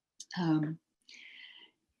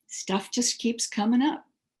stuff just keeps coming up.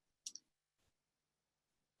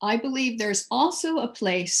 I believe there's also a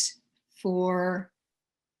place for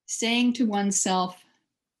saying to oneself,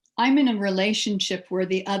 I'm in a relationship where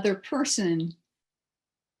the other person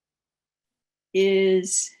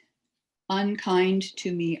is unkind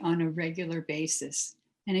to me on a regular basis.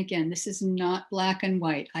 And again, this is not black and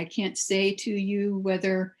white. I can't say to you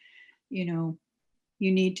whether, you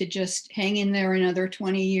need to just hang in there another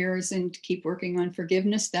 20 years and keep working on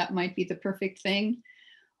forgiveness. That might be the perfect thing.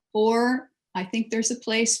 Or I think there's a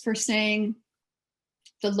place for saying,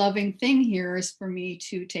 the loving thing here is for me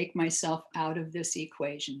to take myself out of this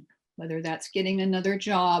equation, whether that's getting another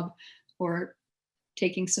job or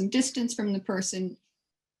taking some distance from the person,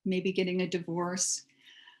 maybe getting a divorce.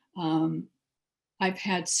 I've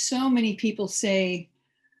had so many people say,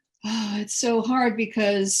 oh, it's so hard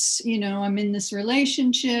because, I'm in this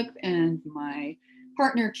relationship and my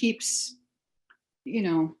partner keeps,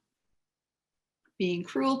 being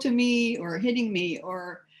cruel to me or hitting me,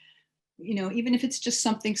 or, even if it's just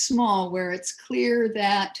something small where it's clear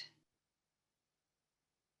that,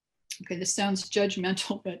 okay, this sounds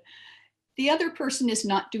judgmental, but the other person is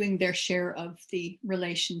not doing their share of the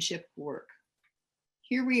relationship work.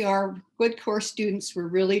 Here we are, good course students, we're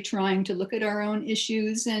really trying to look at our own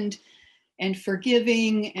issues and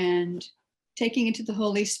forgiving and taking it to the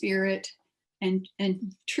Holy Spirit and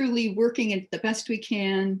truly working it the best we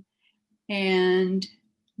can. And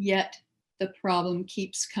yet the problem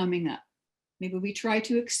keeps coming up. Maybe we try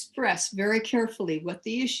to express very carefully what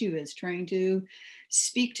the issue is, trying to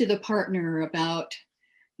speak to the partner about,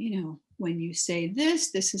 when you say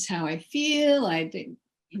this is how I feel. I'd,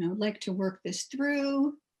 like to work this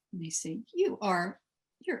through. And they say, you're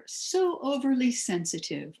so overly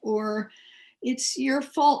sensitive, or it's your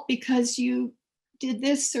fault because you did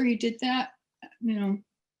this or you did that,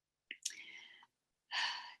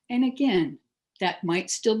 And again, that might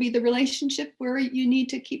still be the relationship where you need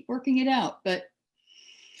to keep working it out, but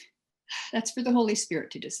that's for the Holy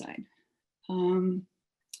Spirit to decide.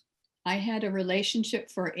 I had a relationship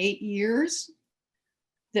for 8 years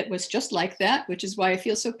that was just like that, which is why I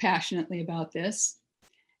feel so passionately about this.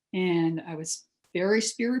 And I was very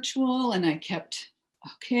spiritual, and I kept,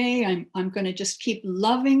 okay, I'm going to just keep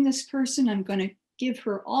loving this person. I'm going to give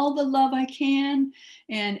her all the love I can.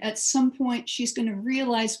 And at some point, she's going to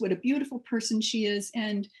realize what a beautiful person she is.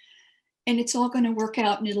 And it's all going to work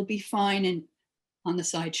out and it'll be fine. And on the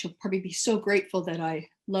side, she'll probably be so grateful that I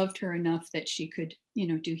loved her enough that she could,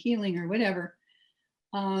 do healing or whatever.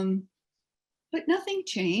 But nothing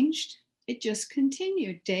changed. It just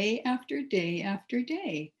continued day after day after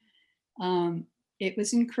day. It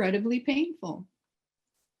was incredibly painful.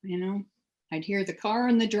 I'd hear the car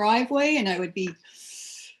in the driveway and I would be,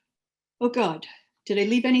 oh God, did I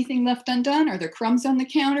leave anything left undone? Are there crumbs on the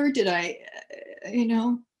counter? Did I,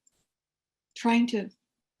 trying to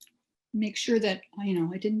make sure that, I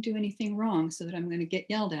didn't do anything wrong so that I'm going to get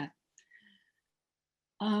yelled at.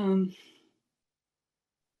 For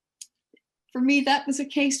me, that was a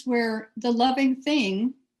case where the loving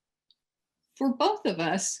thing for both of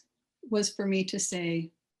us was for me to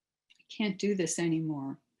say, I can't do this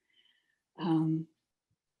anymore.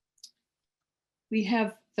 We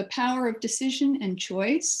have the power of decision and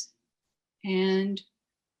choice. And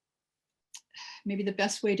maybe the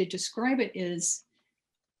best way to describe it is,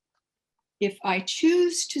 if I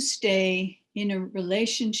choose to stay in a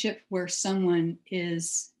relationship where someone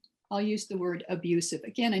is, I'll use the word abusive.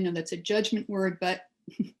 Again, I know that's a judgment word, but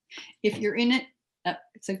if you're in it,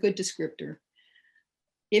 it's a good descriptor.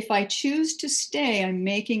 If I choose to stay, I'm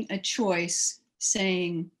making a choice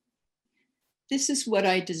saying, this is what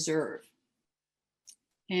I deserve.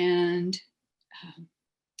 And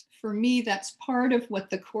for me, that's part of what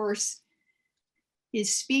the Course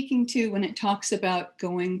is speaking to when it talks about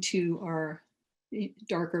going to our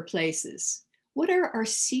darker places. What are our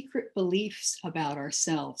secret beliefs about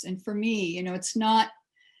ourselves? And for me, it's not,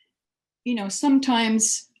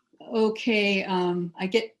 sometimes, okay, I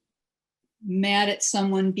get mad at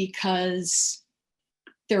someone because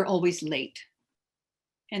they're always late.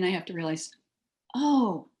 And I have to realize,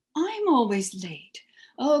 oh, I'm always late.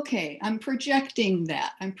 Okay, I'm projecting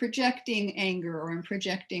that. I'm projecting anger, or I'm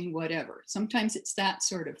projecting whatever. Sometimes it's that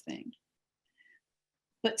sort of thing.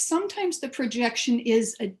 But sometimes the projection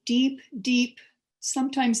is a deep, deep,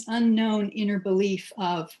 sometimes unknown inner belief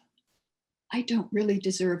of, I don't really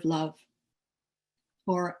deserve love,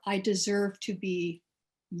 or I deserve to be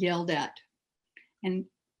yelled at. And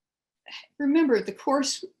remember, the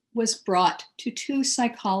Course was brought to 2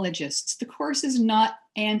 psychologists. The Course is not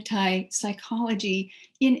anti-psychology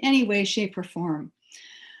in any way, shape, or form.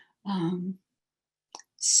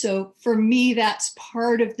 So for me, that's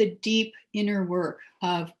part of the deep inner work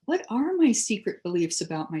of, what are my secret beliefs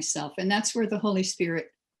about myself? And that's where the Holy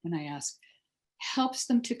Spirit, when I ask, helps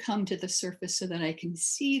them to come to the surface so that I can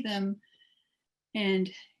see them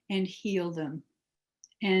and heal them.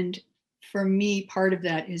 And for me, part of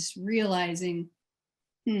that is realizing,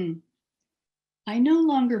 I no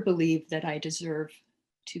longer believe that I deserve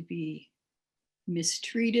to be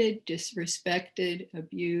mistreated, disrespected,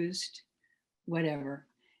 abused, whatever.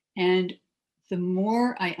 And the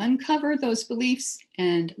more I uncover those beliefs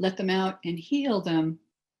and let them out and heal them,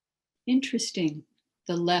 interesting,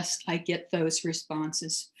 the less I get those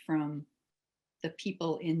responses from the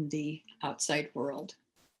people in the outside world,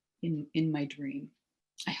 in my dream.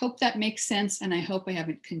 I hope that makes sense, and I hope I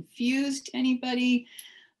haven't confused anybody.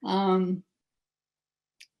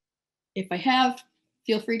 if I have,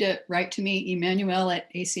 feel free to write to me,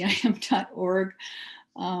 Emmanuel@acim.org.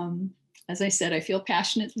 As I said, I feel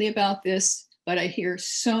passionately about this, but I hear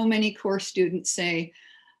so many course students say,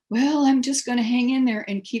 well, I'm just going to hang in there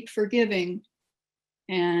and keep forgiving.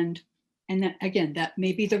 And that, again, that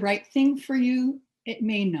may be the right thing for you. It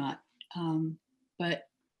may not. But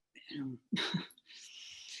you know.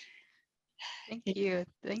 Thank you.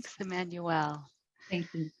 Thanks, Emmanuel. Thank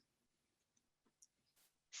you.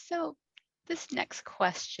 So this next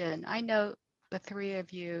question, I know the three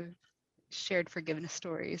of you shared forgiveness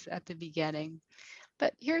stories at the beginning,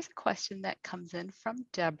 but here's a question that comes in from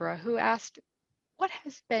Deborah, who asked, what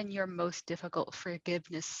has been your most difficult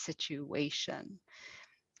forgiveness situation?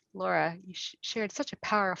 Laura, you shared such a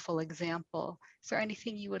powerful example. Is there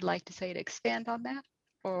anything you would like to say to expand on that,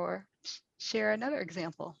 or share another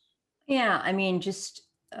example? Yeah, I mean, just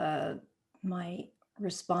my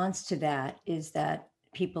response to that is that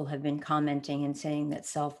people have been commenting and saying that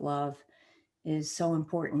self-love is so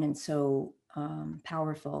important and so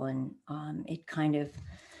powerful. And it kind of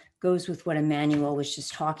goes with what Emmanuel was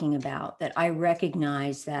just talking about, that I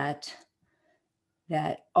recognize that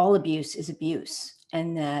all abuse is abuse,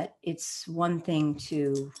 and that it's one thing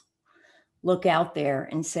to look out there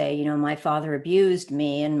and say, you know, my father abused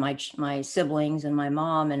me and my siblings and my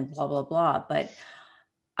mom and blah, blah, blah. But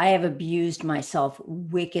I have abused myself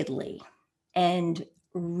wickedly, and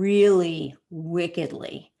really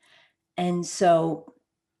wickedly. And so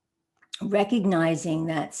recognizing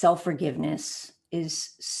that self-forgiveness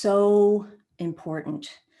is so important,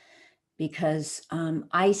 because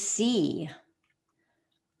I see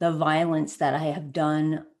the violence that I have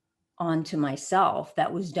done onto myself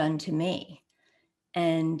that was done to me.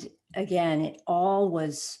 And again, it all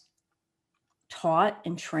was taught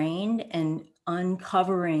and trained, and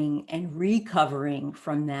uncovering and recovering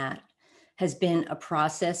from that has been a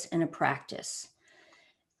process and a practice.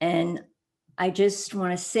 And I just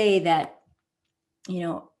want to say that, you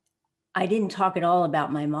know, I didn't talk at all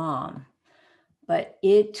about my mom, but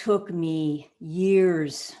it took me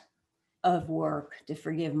years of work to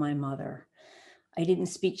forgive my mother. I didn't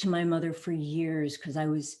speak to my mother for years because I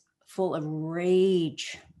was full of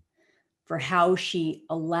rage for how she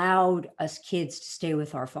allowed us kids to stay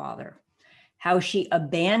with our father, how she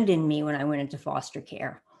abandoned me when I went into foster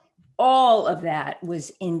care. All of that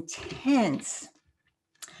was intense.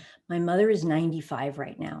 My mother is 95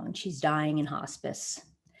 right now, and she's dying in hospice.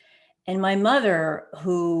 And my mother,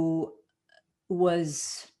 who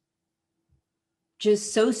was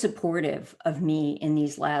just so supportive of me in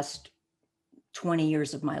these last 20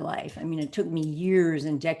 years of my life. I mean, it took me years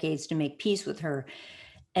and decades to make peace with her.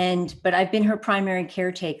 But I've been her primary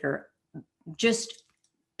caretaker, just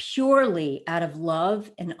purely out of love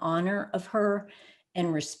and honor of her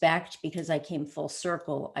and respect, because I came full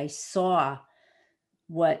circle. I saw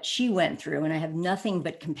what she went through, and I have nothing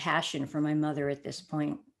but compassion for my mother at this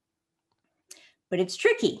point. But it's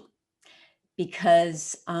tricky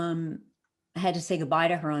because I had to say goodbye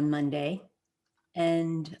to her on Monday,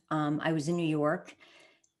 and I was in New York,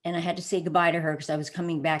 and I had to say goodbye to her because I was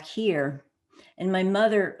coming back here. And my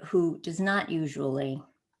mother, who does not usually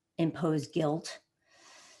impose guilt,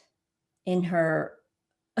 in her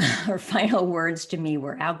final words to me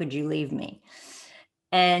were, "How could you leave me?"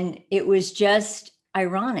 And it was just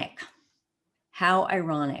ironic, how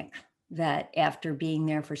ironic that after being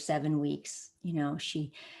there for 7 weeks, you know,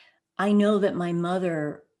 I know that my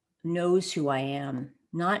mother knows who I am,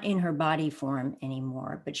 not in her body form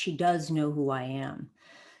anymore, but she does know who I am.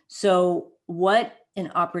 So what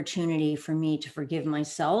an opportunity for me to forgive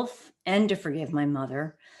myself and to forgive my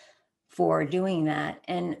mother for doing that.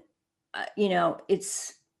 And, you know,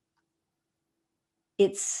 it's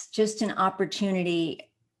just an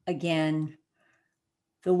opportunity. Again,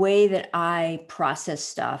 the way that I process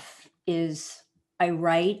stuff is I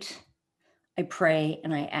write, I pray,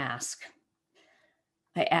 and I ask.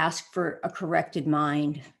 I ask for a corrected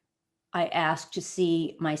mind. I ask to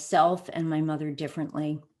see myself and my mother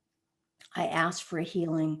differently. I ask for a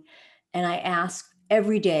healing, and I ask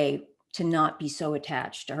every day to not be so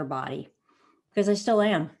attached to her body, because I still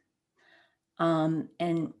am.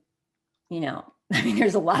 And, you know, I mean,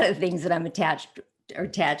 there's a lot of things that I'm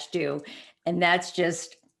attached to, and that's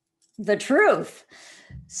just the truth.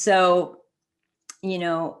 So, you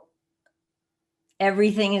know,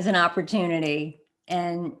 everything is an opportunity,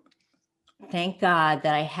 and thank God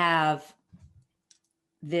that I have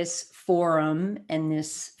this forum and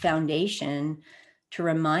this foundation to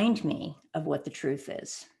remind me of what the truth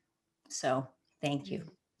is. So thank you.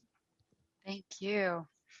 Thank you.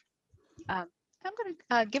 I'm going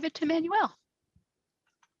to give it to Manuel.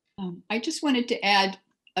 I just wanted to add,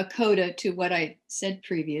 a coda to what I said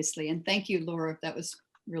previously, and thank you, Laura, that was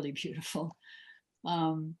really beautiful.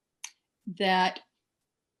 That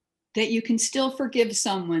you can still forgive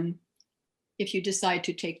someone if you decide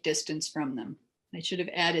to take distance from them. I should have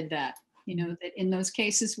added that, that in those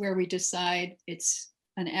cases where we decide it's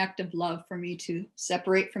an act of love for me to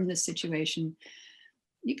separate from this situation,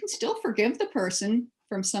 you can still forgive the person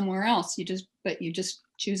from somewhere else. But you're just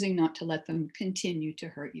choosing not to let them continue to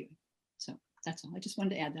hurt you. So that's all. I just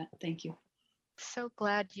wanted to add that. Thank you. So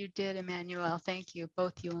glad you did, Emmanuel. Thank you.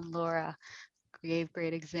 Both you and Laura gave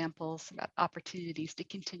great examples about opportunities to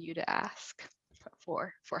continue to ask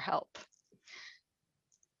for help.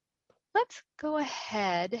 Let's go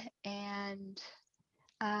ahead and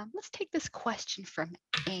let's take this question from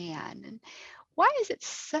Anne. Why is it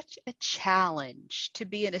such a challenge to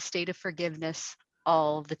be in a state of forgiveness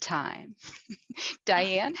all the time?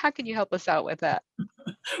 Diane, how can you help us out with that?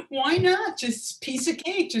 Why not? Just piece of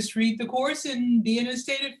cake. Just read the course and be in a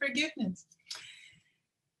state of forgiveness.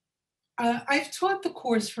 I've taught the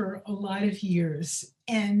course for a lot of years,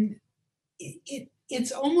 and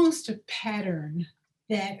it's almost a pattern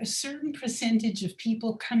that a certain percentage of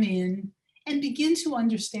people come in and begin to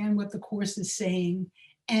understand what the course is saying,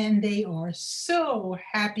 and they are so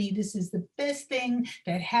happy. This is the best thing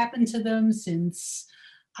that happened to them since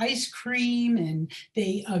ice cream, and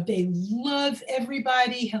they love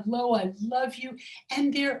everybody. Hello, I love you.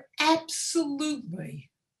 And they're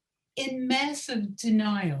absolutely in massive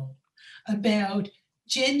denial about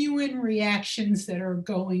genuine reactions that are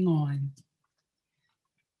going on.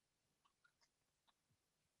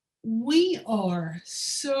 We are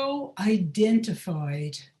so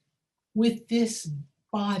identified with this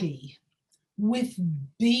body, with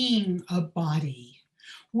being a body,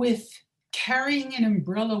 with carrying an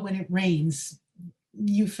umbrella when it rains,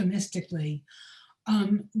 euphemistically.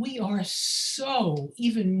 We are so,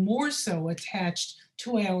 even more so, attached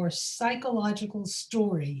to our psychological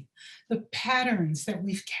story, the patterns that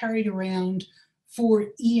we've carried around for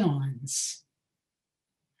eons,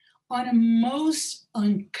 on a most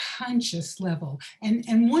unconscious level.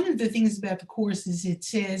 And one of the things about the course is it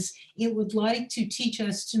says it would like to teach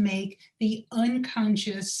us to make the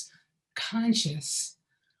unconscious conscious.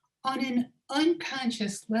 On an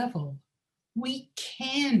unconscious level, we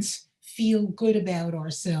can't feel good about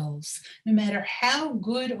ourselves, no matter how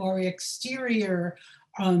good our exterior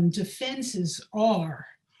defenses are.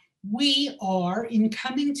 We are, in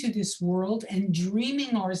coming to this world and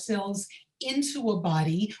dreaming ourselves into a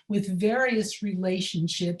body with various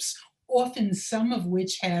relationships, often some of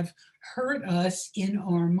which have hurt us in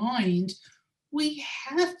our mind, we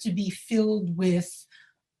have to be filled with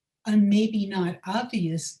a maybe not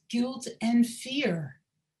obvious guilt and fear.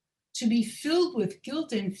 To be filled with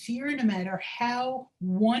guilt and fear, no matter how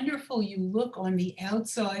wonderful you look on the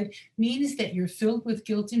outside, means that you're filled with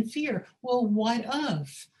guilt and fear. Well, what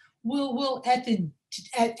of? Well, at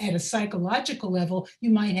a psychological level,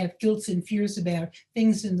 you might have guilt and fears about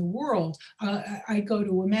things in the world. I go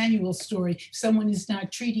to Emmanuel's story. If someone is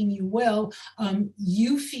not treating you well,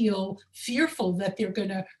 you feel fearful that they're going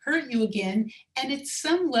to hurt you again. And at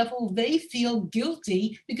some level, they feel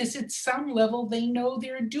guilty because at some level, they know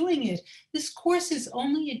they're doing it. This course is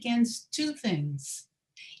only against two things: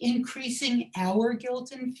 increasing our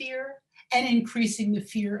guilt and fear and increasing the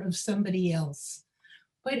fear of somebody else.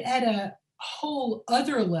 But at a whole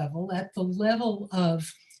other level, at the level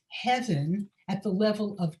of heaven, at the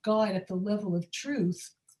level of God, at the level of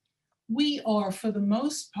truth, we are, for the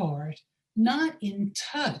most part, not in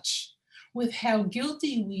touch with how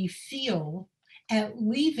guilty we feel at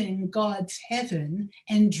leaving God's heaven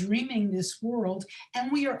and dreaming this world,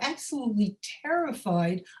 and we are absolutely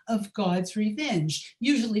terrified of God's revenge.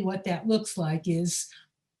 Usually what that looks like is,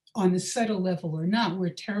 on a subtle level or not, we're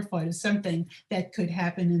terrified of something that could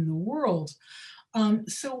happen in the world.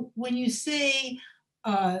 So when you say,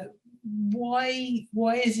 why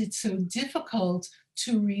is it so difficult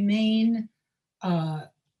to remain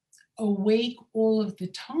awake all of the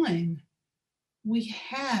time? We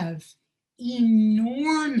have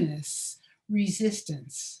enormous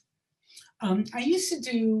resistance. I used to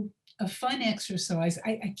do a fun exercise.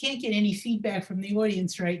 I can't get any feedback from the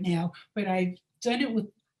audience right now, but I've done it with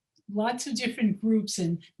lots of different groups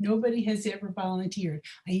and nobody has ever volunteered.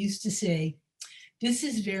 I used to say, this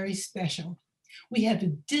is very special. We have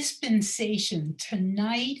a dispensation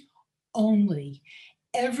tonight only.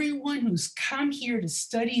 Everyone who's come here to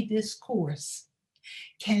study this course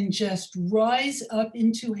can just rise up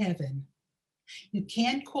into heaven. You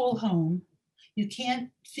can't call home. You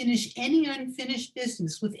can't finish any unfinished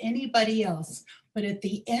business with anybody else. But at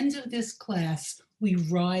the end of this class, we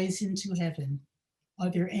rise into heaven. Are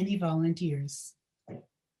there any volunteers?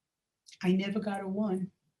 I never got a one.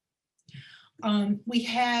 We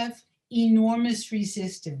have enormous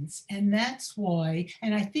resistance, and that's why,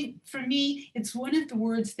 and I think for me, it's one of the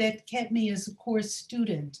words that kept me as a course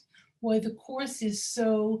student, why the course is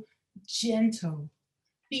so gentle.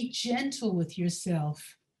 Be gentle with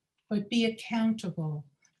yourself, but be accountable,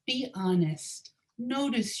 be honest,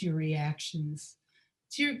 notice your reactions.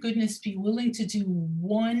 Dear goodness, be willing to do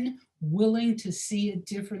one, willing to see it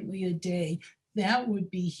differently a day. That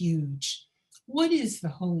would be huge. What is the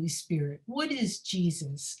Holy Spirit? What is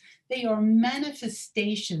Jesus? They are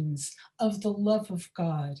manifestations of the love of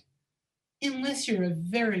God. Unless you're a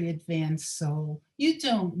very advanced soul, you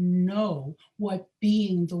don't know what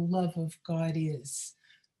being the love of God is.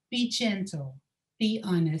 Be gentle, be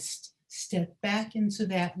honest, step back into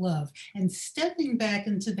that love. And stepping back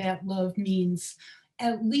into that love means,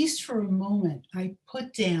 at least for a moment, I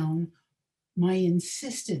put down my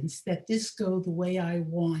insistence that this go the way I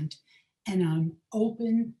want, and I'm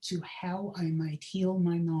open to how I might heal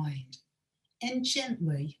my mind. And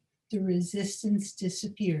gently, the resistance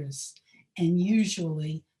disappears, and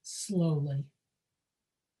usually slowly.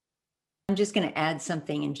 I'm just going to add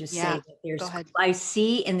something and just Yeah, say that there's, go ahead. I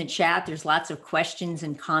see in the chat, there's lots of questions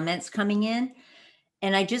and comments coming in.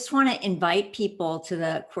 And I just want to invite people to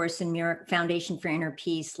the Course in Miracles Foundation for Inner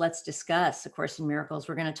Peace. Let's discuss A Course in Miracles.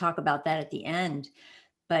 We're going to talk about that at the end.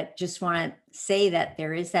 But just want to say that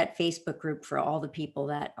there is that Facebook group for all the people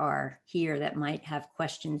that are here that might have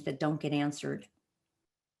questions that don't get answered.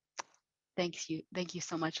 Thank you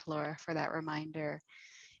so much, Laura, for that reminder.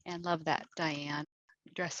 And love that, Diane.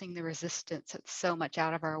 Addressing the resistance, it's so much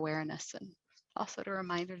out of our awareness, and also a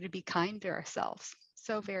reminder to be kind to ourselves.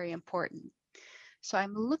 So very important. So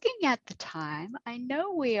I'm looking at the time. I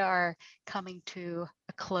know we are coming to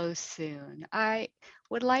a close soon. I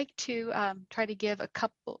would like to try to give a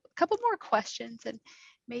couple more questions and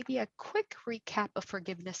maybe a quick recap of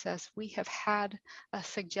forgiveness, as we have had a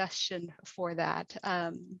suggestion for that.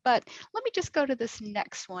 But let me just go to this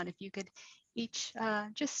next one. If you could each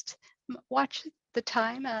just watch the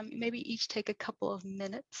time, maybe each take a couple of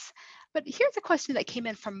minutes. But here's a question that came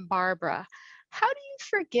in from Barbara. How do you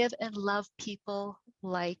forgive and love people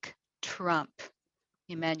like Trump,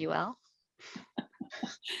 Emmanuel?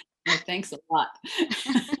 Well, thanks a lot.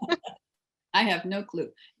 I have no clue.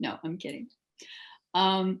 No, I'm kidding.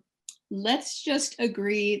 Let's just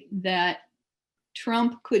agree that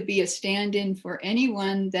Trump could be a stand-in for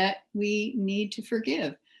anyone that we need to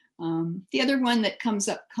forgive. The other one that comes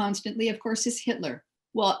up constantly, of course, is Hitler.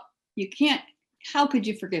 Well, you can't, how could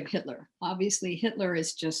you forgive Hitler? Obviously, Hitler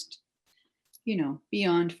is just,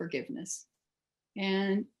 beyond forgiveness.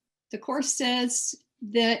 And the Course says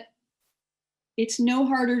that it's no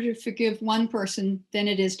harder to forgive one person than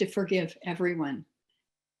it is to forgive everyone.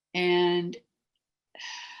 And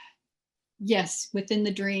yes, within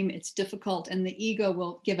the dream, it's difficult, and the ego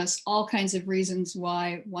will give us all kinds of reasons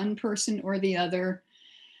why one person or the other,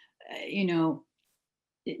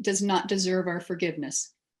 it does not deserve our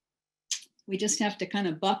forgiveness. We just have to kind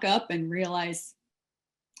of buck up and realize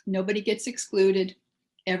nobody gets excluded.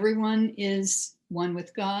 Everyone is one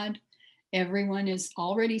with God. Everyone is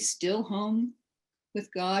already still home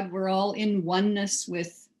with God. We're all in oneness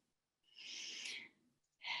with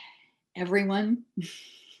everyone,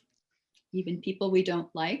 even people we don't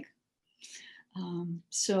like.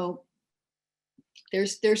 So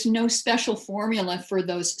there's no special formula for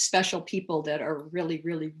those special people that are really,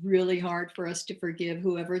 really, really hard for us to forgive,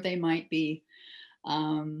 whoever they might be.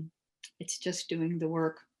 It's just doing the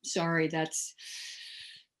work. Sorry,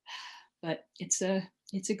 but it's a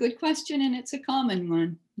good question, and it's a common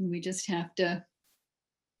one. We just have to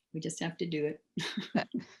do it.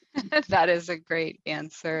 That is a great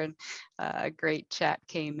answer, and a great chat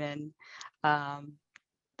came in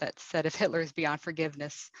that said, if Hitler is beyond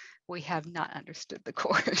forgiveness, we have not understood the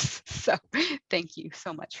Course. So thank you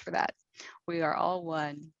so much for that. We are all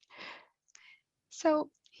one. So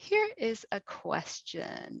here is a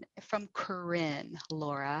question from Corinne.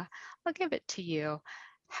 Laura, I'll give it to you.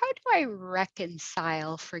 How do I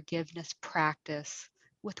reconcile forgiveness practice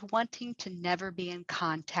with wanting to never be in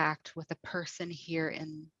contact with a person here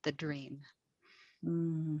in the dream?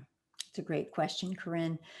 It's a great question,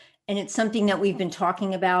 Corinne. And it's something that we've been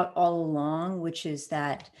talking about all along, which is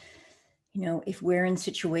that, if we're in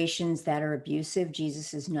situations that are abusive,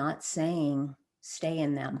 Jesus is not saying stay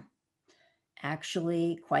in them.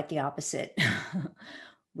 Actually, quite the opposite.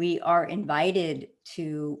 We are invited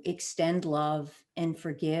to extend love and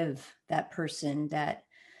forgive that person that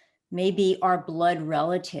may be our blood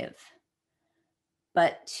relative,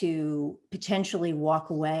 but to potentially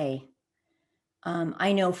walk away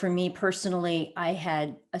I know for me personally, I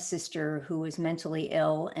had a sister who was mentally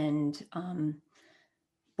ill and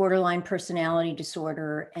borderline personality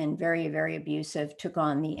disorder and very, very abusive, took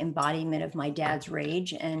on the embodiment of my dad's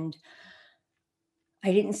rage. And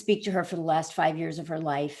I didn't speak to her for the last 5 years of her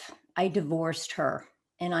life. I divorced her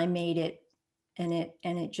and I made it, and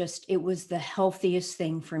it was the healthiest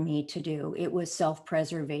thing for me to do. It was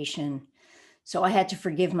self-preservation. So I had to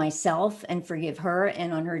forgive myself and forgive her.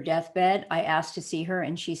 And on her deathbed, I asked to see her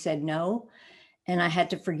and she said no. And I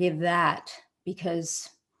had to forgive that because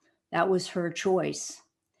that was her choice.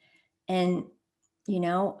 And,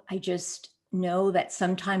 I just know that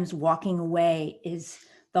sometimes walking away is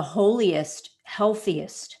the holiest,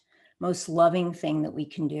 healthiest, most loving thing that we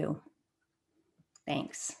can do.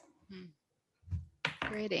 Thanks.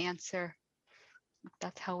 Great answer.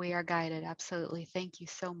 That's how we are guided. Absolutely. Thank you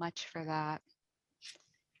so much for that.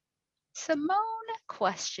 Simone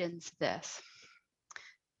questions this.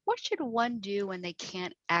 What should one do when they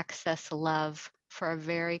can't access love for a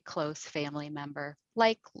very close family member,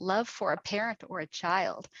 like love for a parent or a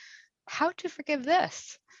child? How to forgive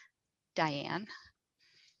this? Diane,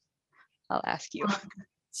 I'll ask you.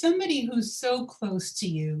 Somebody who's so close to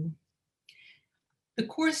you. The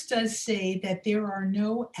Course does say that there are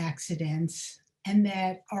no accidents and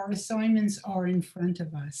that our assignments are in front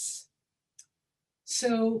of us.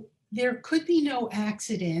 So there could be no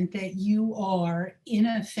accident that you are in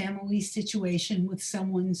a family situation with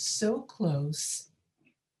someone so close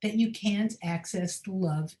that you can't access the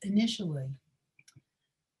love initially.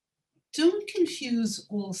 Don't confuse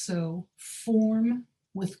also form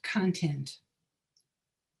with content.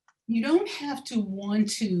 You don't have to want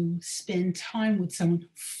to spend time with someone.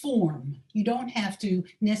 Form. You don't have to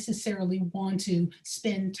necessarily want to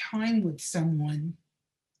spend time with someone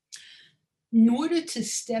in order to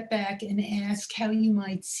step back and ask how you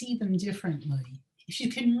might see them differently. If you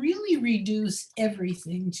can really reduce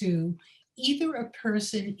everything to either a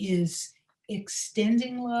person is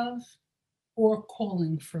extending love or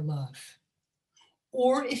calling for love.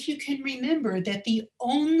 Or if you can remember that the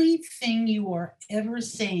only thing you are ever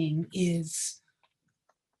saying is,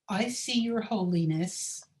 I see your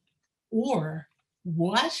holiness, or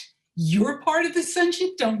what? You're part of the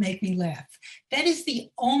sonship? Don't make me laugh. That is the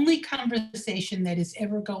only conversation that is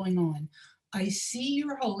ever going on. I see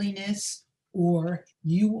your holiness, or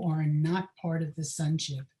you are not part of the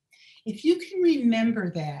sonship. If you can remember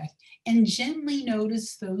that and gently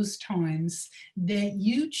notice those times that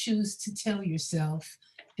you choose to tell yourself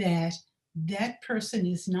that that person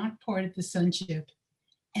is not part of the sonship,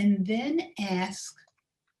 and then ask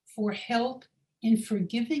for help in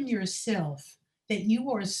forgiving yourself that you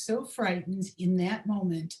are so frightened in that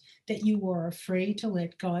moment that you are afraid to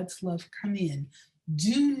let God's love come in.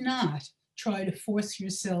 Do not try to force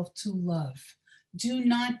yourself to love. Do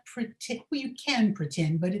not pretend. Well, you can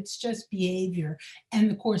pretend, but it's just behavior.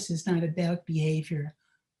 And the Course is not about behavior.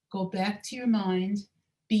 Go back to your mind,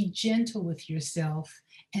 be gentle with yourself,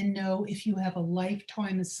 and know if you have a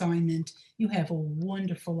lifetime assignment, you have a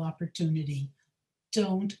wonderful opportunity.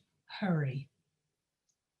 Don't hurry.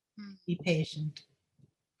 Be patient.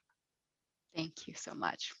 Thank you so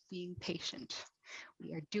much. Being patient.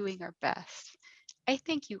 We are doing our best. I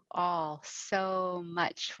thank you all so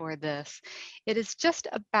much for this. It is just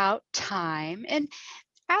about time. And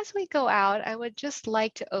as we go out, I would just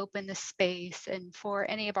like to open the space and for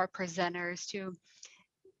any of our presenters to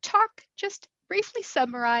talk, just briefly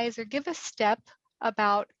summarize or give a step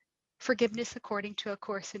about forgiveness according to A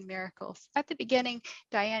Course in Miracles. At the beginning,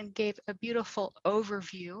 Diane gave a beautiful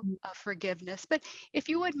overview of forgiveness, but if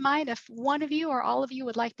you wouldn't mind, if one of you or all of you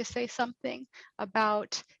would like to say something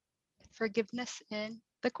about forgiveness in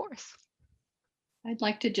the Course. I'd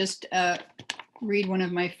like to just read one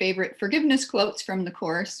of my favorite forgiveness quotes from the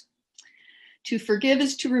Course. To forgive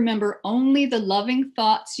is to remember only the loving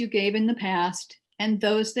thoughts you gave in the past and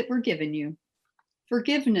those that were given you.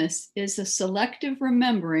 Forgiveness is a selective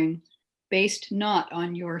remembering based not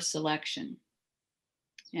on your selection.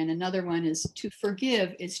 And another one is to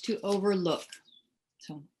forgive is to overlook.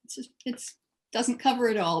 So it doesn't cover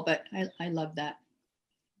it all, but I love that.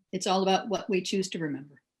 It's all about what we choose to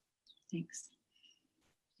remember. Thanks.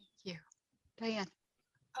 Thank you.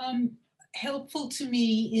 Diane. Helpful to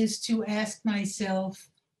me is to ask myself,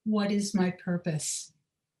 what is my purpose?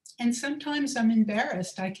 And sometimes I'm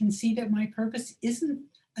embarrassed. I can see that my purpose isn't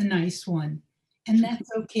a nice one, and that's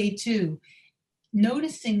okay too.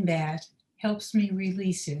 Noticing that helps me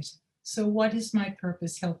release it. So what is my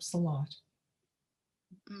purpose helps a lot.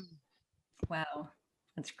 Wow,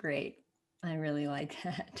 that's great. I really like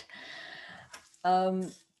that.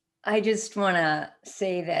 I just want to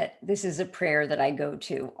say that this is a prayer that I go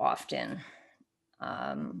to often.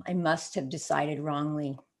 I must have decided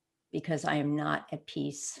wrongly because I am not at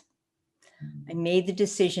peace. I made the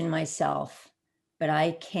decision myself, but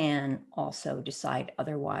I can also decide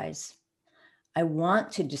otherwise. I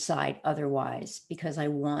want to decide otherwise because I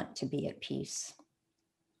want to be at peace.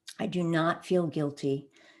 I do not feel guilty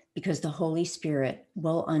because the Holy Spirit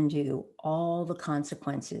will undo all the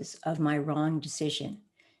consequences of my wrong decision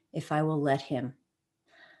if I will let Him.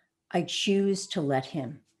 I choose to let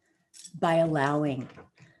Him by allowing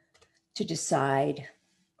to decide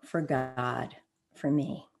for God, for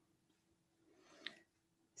me.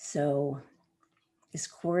 So this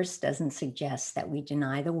course doesn't suggest that we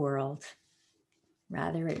deny the world.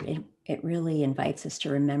 Rather, it really invites us to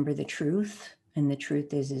remember the truth. And the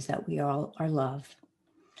truth is that we all are love.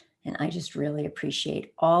 And I just really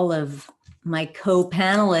appreciate all of my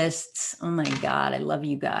co-panelists. Oh my God, I love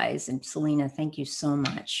you guys. And Selena, thank you so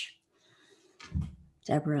much.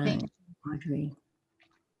 Deborah Thank and Audrey.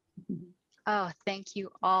 Oh, thank you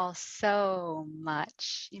all so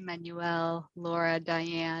much, Emmanuel, Laura,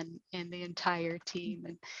 Diane, and the entire team.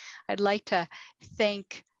 And I'd like to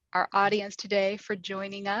thank our audience today for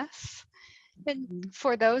joining us. And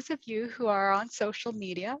for those of you who are on social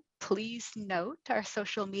media, please note our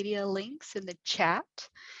social media links in the chat,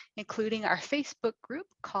 including our Facebook group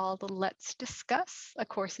called Let's Discuss A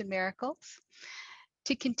Course in Miracles,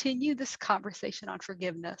 to continue this conversation on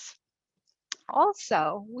forgiveness.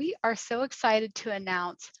 Also, we are so excited to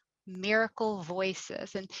announce Miracle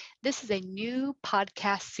Voices, and this is a new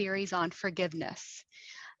podcast series on forgiveness.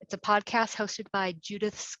 It's a podcast hosted by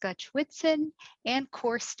Judith Skutch-Whitson and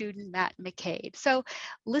course student Matt McCade. So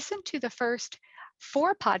listen to the first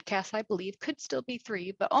 4 podcasts, I believe, could still be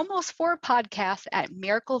 3, but almost 4 podcasts at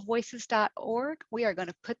miraclevoices.org. We are going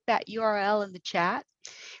to put that URL in the chat.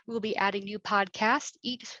 We'll be adding new podcasts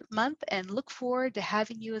each month and look forward to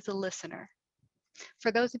having you as a listener.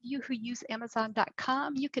 For those of you who use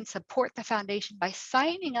Amazon.com, you can support the foundation by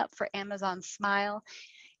signing up for Amazon Smile.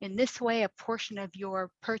 In this way, a portion of your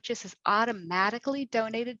purchase is automatically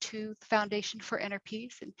donated to the Foundation for Inner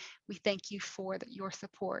Peace, and we thank you for your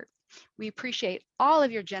support. We appreciate all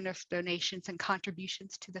of your generous donations and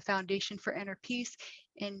contributions to the Foundation for Inner Peace,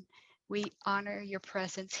 and we honor your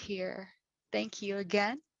presence here. Thank you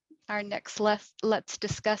again. Our next Let's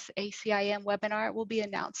Discuss ACIM webinar will be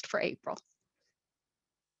announced for April.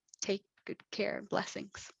 Take good care and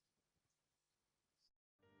blessings.